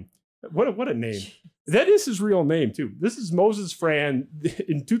Fram. What a name. That is his real name, too. This is Moses Fram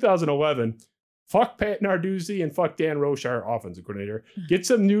in 2011. Fuck Pat Narduzzi and fuck Dan Roche, our offensive coordinator. Get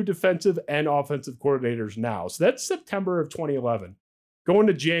some new defensive and offensive coordinators now. So that's September of 2011. Going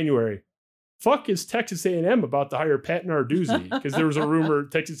to January. Fuck is Texas A&M about to hire Pat Narduzzi because there was a rumor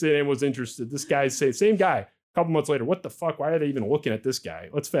Texas A&M was interested. This guy's same guy. couple months later, what the fuck? Why are they even looking at this guy?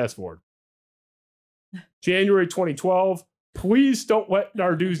 Let's fast forward. January 2012, please don't let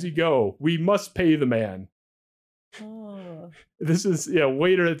Narduzzi go. We must pay the man. Oh. This is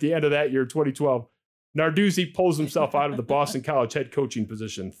later at the end of that year, 2012. Narduzzi pulls himself out of the Boston College head coaching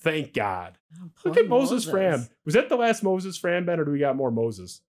position. Thank God. Look at Moses Fram. Was that the last Moses Fram, Ben, or do we got more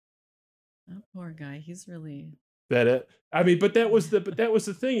Moses? That poor guy. He's really... That it. I mean, but that was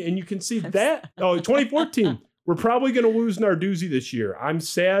the thing. And you can see that. 2014. We're probably going to lose Narduzzi this year. I'm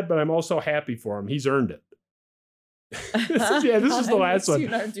sad, but I'm also happy for him. He's earned it. This is the last one.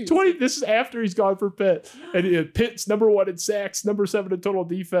 This is after he's gone for Pitt. And Pitt's number 1 in sacks, number 7 in total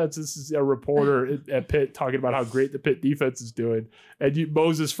defense. This is a reporter at Pitt talking about how great the Pitt defense is doing. And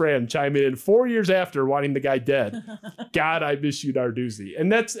Moses Fram chiming in 4 years after, wanting the guy dead. God, I miss you, Narduzzi.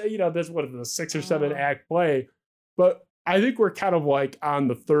 And that's what the 6 or 7 act play. But I think we're kind of like on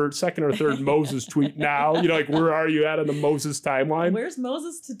the second or third Moses tweet now. Like, where are you at on the Moses timeline? Where's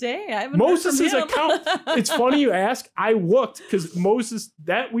Moses today? I haven't Moses' heard from him. account. It's funny you ask. I looked because Moses,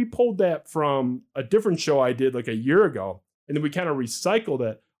 that we pulled that from a different show I did like a year ago, and then we kind of recycled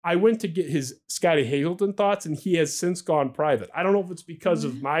it. I went to get his Scottie Hazelton thoughts, and he has since gone private. I don't know if it's because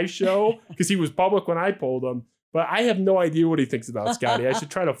of my show, because he was public when I pulled him. But I have no idea what he thinks about Scottie. I should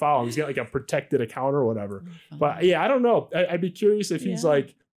try to follow him. He's got like a protected account or whatever. But yeah, I don't know. I'd be curious if he's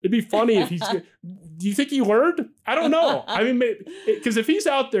like, it'd be funny if he's, do you think he learned? I don't know. I mean, because if he's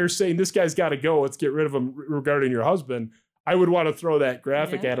out there saying this guy's got to go, let's get rid of him regarding your husband, I would want to throw that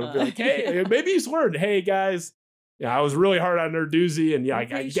graphic at him and be like, hey, maybe he's learned. Hey, guys, I was really hard on Narduzzi and you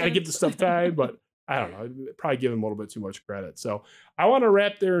got to give the stuff time. But I don't know. I'd probably give him a little bit too much credit. So I want to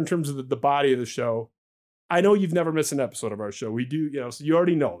wrap there in terms of the body of the show. I know you've never missed an episode of our show. We do, so you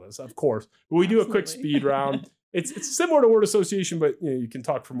already know this, of course. But we do a quick speed round. It's similar to word association, but you can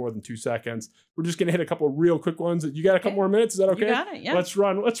talk for more than 2 seconds. We're just gonna hit a couple of real quick ones. You got a couple more minutes? Is that okay? You got it, yeah. Let's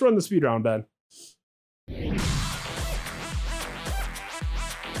run the speed round, Ben.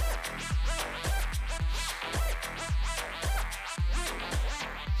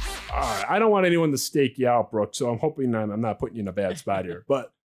 All right, I don't want anyone to stake you out, Brooke, so I'm hoping I'm not putting you in a bad spot here.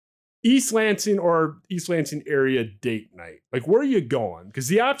 But East Lansing or East Lansing area date night. Like, where are you going? Because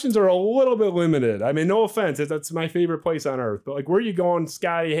the options are a little bit limited. I mean, no offense. That's my favorite place on earth. But like, where are you going,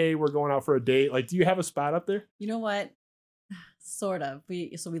 Scottie? Hey, we're going out for a date. Like, do you have a spot up there? You know what? Sort of.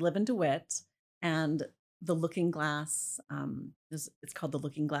 We live in DeWitt, and the Looking Glass, it's called the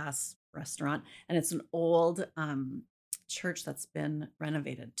Looking Glass restaurant. And it's an old church that's been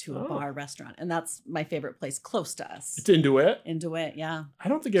renovated to a bar restaurant, and that's my favorite place close to us. It's in DeWitt? In DeWitt, yeah. I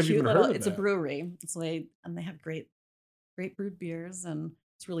don't think I've even heard of it. It's a brewery. So they have great brewed beers, and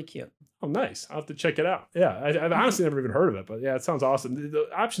it's really cute. Oh, nice. I'll have to check it out. Yeah, I've honestly never even heard of it, but yeah, it sounds awesome. The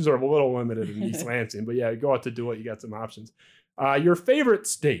options are a little limited in East Lansing, but yeah, go out to DeWitt, you got some options. Your favorite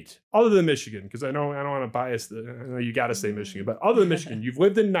state, other than Michigan, because I know I don't want to bias I know you got to say Michigan, but other than Michigan, you've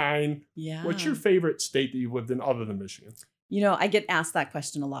lived in 9. Yeah. What's your favorite state that you've lived in other than Michigan? I get asked that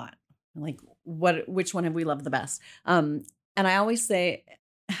question a lot. Like, which one have we loved the best? And I always say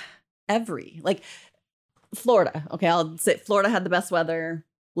Florida. Okay, I'll say Florida had the best weather.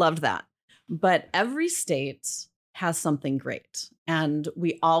 Loved that. But every state has something great. And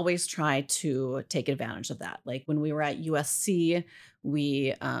we always try to take advantage of that. Like when we were at USC,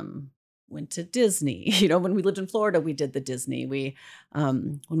 we went to Disney. When we lived in Florida, we did the Disney.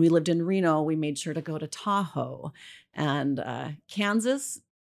 When we lived in Reno, we made sure to go to Tahoe. And Kansas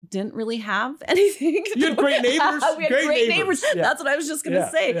didn't really have anything. You had great neighbors. We had great neighbors. Yeah. That's what I was just going to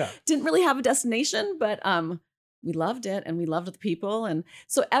say. Yeah. Didn't really have a destination, but we loved it, and we loved the people. And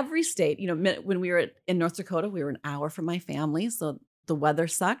so every state, when we were in North Dakota, we were an hour from my family. So the weather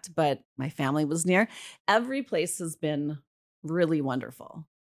sucked, but my family was near. Every place has been really wonderful.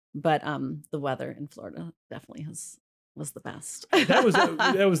 But the weather in Florida definitely was the best. That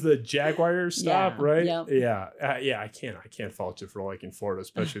was the Jaguar stop, right? Yep. Yeah. I can't fault you for liking Florida,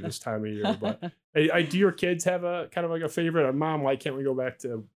 especially this time of year. But do your kids have a kind of like a favorite? Mom, why can't we go back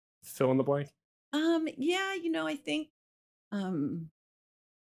to fill in the blank? I think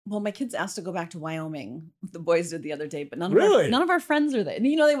my kids asked to go back to Wyoming. The boys did the other day, but none of our friends are there.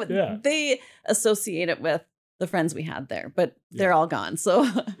 They associate it with the friends we had there, but they're all gone. So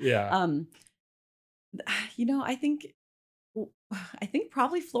I think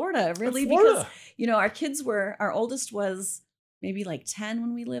probably Florida, really, because our oldest was maybe like 10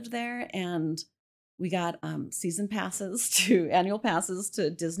 when we lived there, and we got annual passes to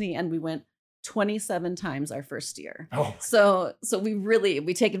Disney, and we went 27 times our first year. Oh. So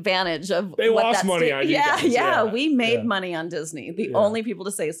we take advantage of They what lost that money on you guys. Yeah, we made Yeah. money on Disney. The Yeah. only people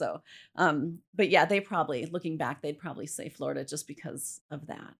to say so. But yeah, they probably, looking back, they'd probably say Florida just because of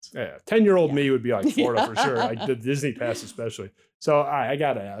that. Yeah, 10-year-old me would be like Florida for sure, like the Disney pass especially. So I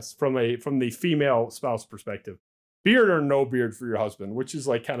gotta ask from the female spouse perspective, beard or no beard for your husband, which is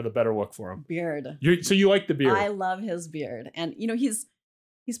like kind of the better look for him? Beard. So you like the beard? I love his beard, and he's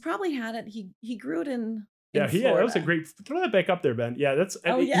probably had it. He grew it in. Yeah, that was a Florida. great. Throw that back up there, Ben. Yeah, that's.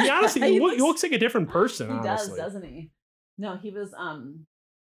 Oh, He yeah. honestly, He he looks like a different person. He honestly. does, doesn't he? No, he was.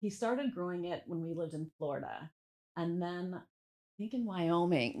 He started growing it when we lived in Florida, and then I think in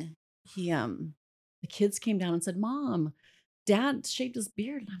Wyoming, the kids came down and said, "Mom, Dad shaved his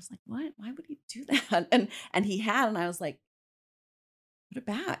beard," and I was like, "What? Why would he do that?" And he had, and I was like, "Put it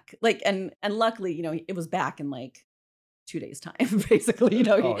back!" Like, and luckily, it was back in like 2 days time, basically.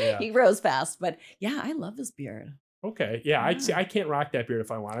 He grows fast, but yeah, I love his beard. Okay, yeah, I'd say I can't rock that beard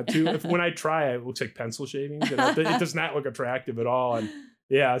if I wanted to. When I try, it looks like pencil shavings. And it does not look attractive at all. And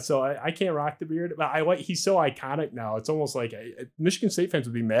yeah, so I can't rock the beard. But he's so iconic now. It's almost like Michigan State fans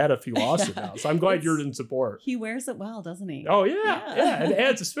would be mad if he lost it now. So I'm glad you're in support. He wears it well, doesn't he? Oh yeah. And it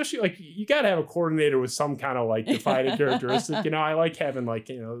adds, especially like you got to have a coordinator with some kind of like defining characteristic. I like having like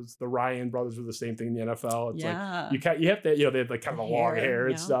the Ryan brothers were the same thing in the NFL. It's like you have to they have like kind of the long hair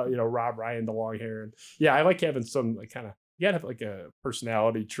and stuff. Rob Ryan, the long hair, and yeah, I like having some like kind of. You gotta have like a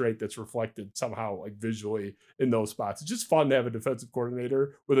personality trait that's reflected somehow like visually in those spots. It's just fun to have a defensive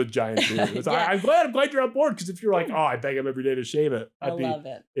coordinator with a giant beard. I'm glad you're on board, because if you're like, I beg him every day to shave it, I love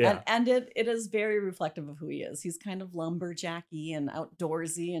it. Yeah. And it is very reflective of who he is. He's kind of lumberjacky and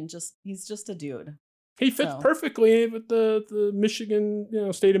outdoorsy, and he's just a dude. He fits perfectly with the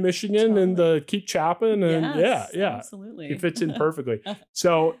Michigan, state of Michigan, and the keep chopping, and yes, yeah, absolutely. He fits in perfectly.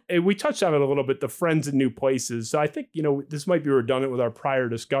 So we touched on it a little bit, the friends in new places. So I think this might be redundant with our prior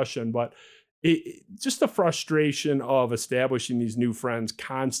discussion, but just the frustration of establishing these new friends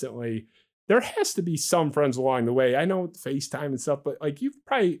constantly. There has to be some friends along the way. I know FaceTime and stuff, but like you've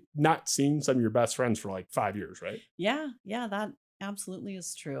probably not seen some of your best friends for like 5 years, right? Yeah, that absolutely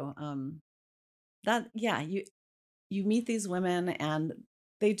is true. You meet these women and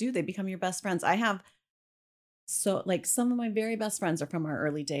they become your best friends. I have some of my very best friends are from our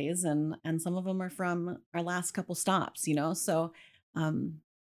early days, and some of them are from our last couple stops, so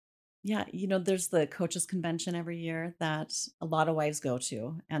there's the coaches convention every year that a lot of wives go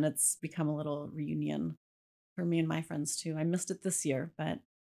to, and it's become a little reunion for me and my friends too. I missed it this year, but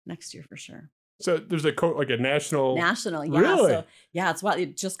next year for sure. So there's a national, yeah. Really? So yeah,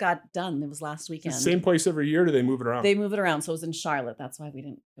 it just got done. It was last weekend. Same place every year? Do they move it around? They move it around. So it was in Charlotte. That's why we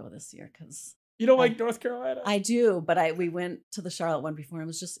didn't go this year, because you don't like North Carolina. I do, but we went to the Charlotte one before. It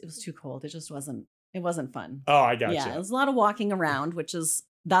was too cold. It just wasn't fun. Oh, I got you. Yeah, it was a lot of walking around,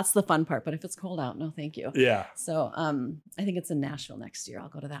 that's the fun part. But if it's cold out, no, thank you. Yeah. So I think it's in Nashville next year. I'll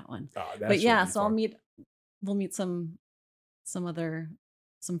go to that one. Oh, but yeah, so we'll meet some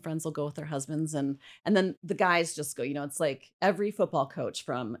friends will go with their husbands, and then the guys just go, it's like every football coach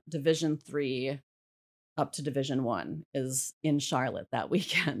from Division III up to Division I is in Charlotte that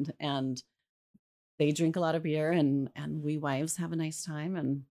weekend, and they drink a lot of beer, and we wives have a nice time,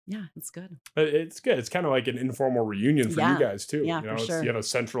 and yeah, it's good. It's good. It's kind of like an informal reunion for you guys too. Yeah, for sure. You have a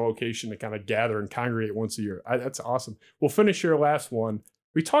central location to kind of gather and congregate once a year. That's awesome. We'll finish your last one.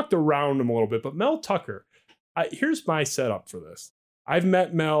 We talked around him a little bit, but Mel Tucker, here's my setup for this. I've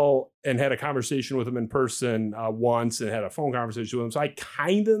met Mel and had a conversation with him in person once, and had a phone conversation with him. So I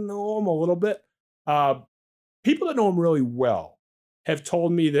kind of know him a little bit. People that know him really well have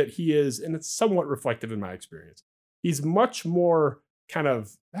told me that he is, and it's somewhat reflective in my experience, he's much more kind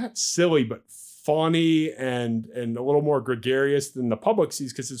of not silly, but funny and a little more gregarious than the public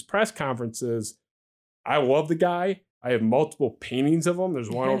sees, because his press conferences, I love the guy. I have multiple paintings of him. There's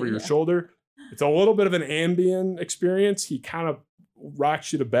one over your shoulder. It's a little bit of an Ambien experience. He kind of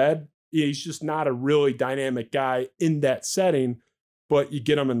rocks you to bed. He's just not a really dynamic guy in that setting, but you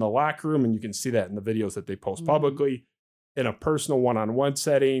get him in the locker room, and you can see that in the videos that they post publicly. In a personal one-on-one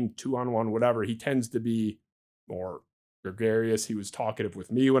setting, 2-on-1, whatever, he tends to be more gregarious. He was talkative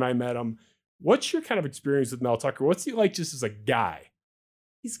with me when I met him. What's your kind of experience with Mel Tucker? What's he like just as a guy?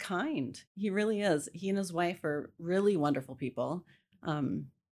 He's kind. He really is. He and his wife are really wonderful people.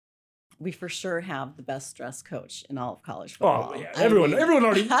 We for sure have the best dressed coach in all of college football. Oh yeah, everyone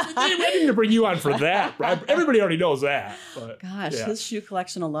already. I didn't need to bring you on for that. Right? Everybody already knows that. But, gosh, his shoe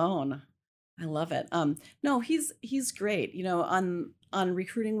collection alone, I love it. No, he's great. On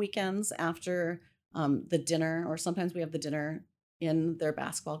recruiting weekends after the dinner, or sometimes we have the dinner in their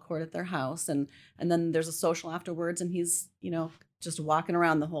basketball court at their house. And then there's a social afterwards, and he's, just walking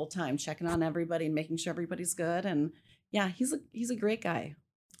around the whole time, checking on everybody and making sure everybody's good. And yeah, he's a great guy.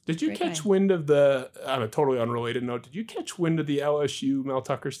 Did you catch wind of on a totally unrelated note, did you catch wind of the LSU Mel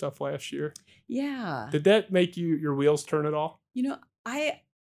Tucker stuff last year? Yeah. Did that make your wheels turn at all? I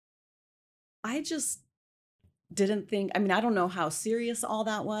just didn't think, I don't know how serious all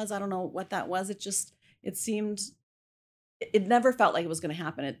that was. I don't know what that was. It seemed, it never felt like it was going to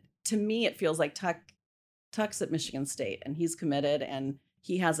happen. To me, it feels like Tuck's at Michigan State, and he's committed, and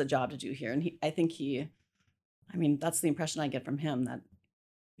he has a job to do here. And that's the impression I get from him, that,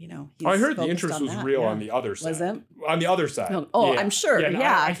 he's I heard the interest on was that. real Yeah. on the other side. Was it? On the other side. Oh, yeah. I'm sure.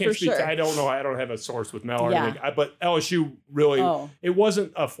 Yeah, I can't speak. Sure. I don't know. I don't have a source with Mel or Yeah. anything. But LSU really, it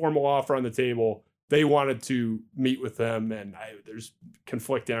wasn't a formal offer on the table. They wanted to meet with them, and there's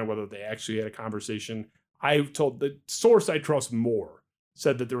conflicting on whether they actually had a conversation. I told the source I trust more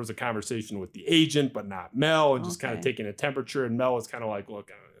said that there was a conversation with the agent, but not Mel, and just kind of taking a temperature. And Mel was kind of like,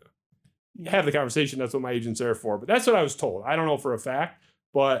 look, have the conversation. That's what my agent's there for. But that's what I was told. I don't know for a fact,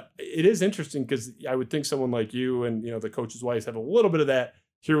 but it is interesting because I would think someone like you and, the coach's wives have a little bit of that.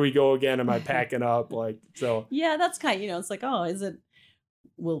 Here we go again. Am I packing up? So. Yeah, that's kind of, it's like, oh, is it,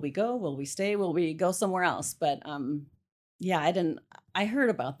 will we go? Will we stay? Will we go somewhere else? But I heard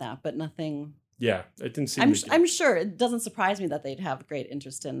about that, but nothing. Yeah, it didn't seem. I'm sure it doesn't surprise me that they'd have great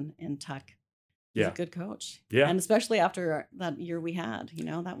interest in Tuck. He's a good coach. Yeah, and especially after that year we had,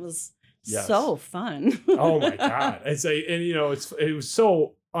 that was so fun. Oh my God! It was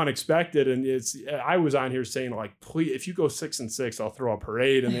so unexpected, and I was on here saying, like, please, if you go 6-6, I'll throw a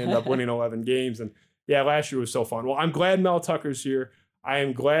parade, and they end up winning 11 games. And yeah, last year was so fun. Well, I'm glad Mel Tucker's here. I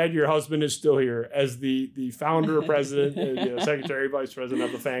am glad your husband is still here as the founder, president, and, secretary, vice president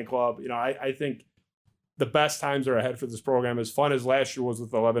of the fan club. I think the best times are ahead for this program. As fun as last year was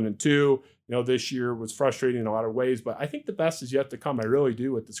with 11-2, this year was frustrating in a lot of ways, but I think the best is yet to come. I really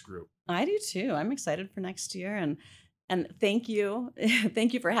do with this group. I do too. I'm excited for next year, and thank you,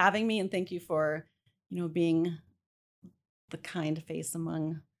 thank you for having me, and thank you for being the kind face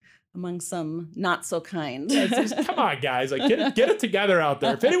among some not so kind. Come on, guys! Get it together out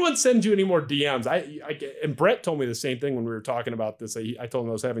there. If anyone sends you any more DMs, and Brett told me the same thing when we were talking about this. I told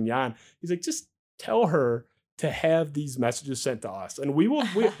him I was having Jan. He's like, just tell her to have these messages sent to us, and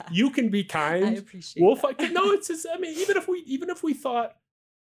you can be kind. I appreciate. We'll fight. No, it's just. Even if we thought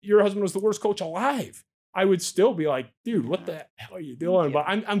your husband was the worst coach alive, I would still be like, dude, what the hell are you doing? But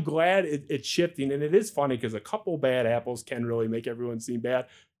I'm glad it's shifting, and it is funny because a couple bad apples can really make everyone seem bad.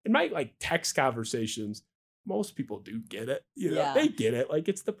 In my text conversations, most people do get it. They get it.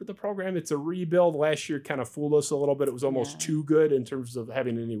 It's the program. It's a rebuild. Last year kind of fooled us a little bit. It was almost too good in terms of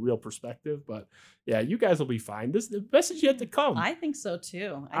having any real perspective. But yeah, you guys will be fine. The best is yet to come. I think so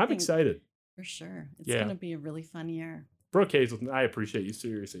too. I'm excited. For sure. It's going to be a really fun year. Brooke Hazelton, I appreciate you,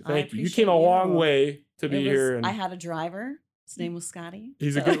 seriously. Thank you. You came a long way to be here. I had a driver. His name was Scottie.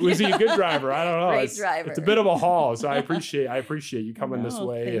 Was he a good driver? I don't know. Great driver. It's a bit of a haul, so I appreciate you coming this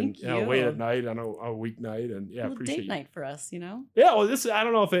way and late at night on a weeknight, and appreciate date night for us, Yeah, well, this I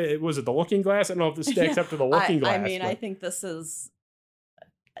don't know if it was the Looking Glass. I don't know if this stacks up to the Looking Glass. I think this is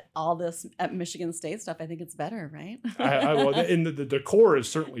all this at Michigan State stuff. I think it's better, right? The decor is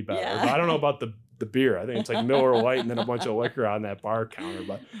certainly better. Yeah. But I don't know about the beer. I think it's like Miller Lite and then a bunch of liquor on that bar counter.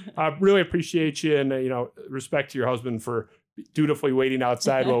 But I really appreciate you, and respect to your husband for dutifully waiting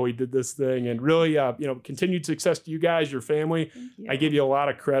outside while we did this thing, and really continued success to you guys, your family. I give you a lot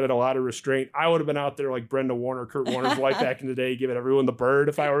of credit, a lot of restraint. I would have been out there like Brenda Warner, Kurt Warner's wife back in the day, giving everyone the bird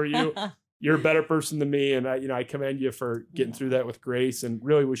if I were you. You're a better person than me, and I commend you for getting through that with grace, and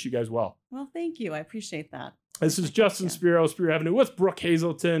really wish you guys well. Well, thank you. I appreciate that. This is Justin Spiro, Spiro Avenue with Brooke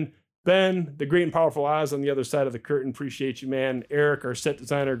Hazelton. Ben, the great and powerful Oz on the other side of the curtain. Appreciate you, man. Eric, our set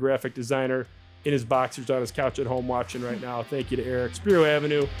designer, graphic designer, in his boxers on his couch at home watching right now. Thank you to Eric. Spiro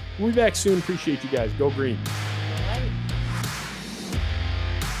Avenue. We'll be back soon. Appreciate you guys. Go Green.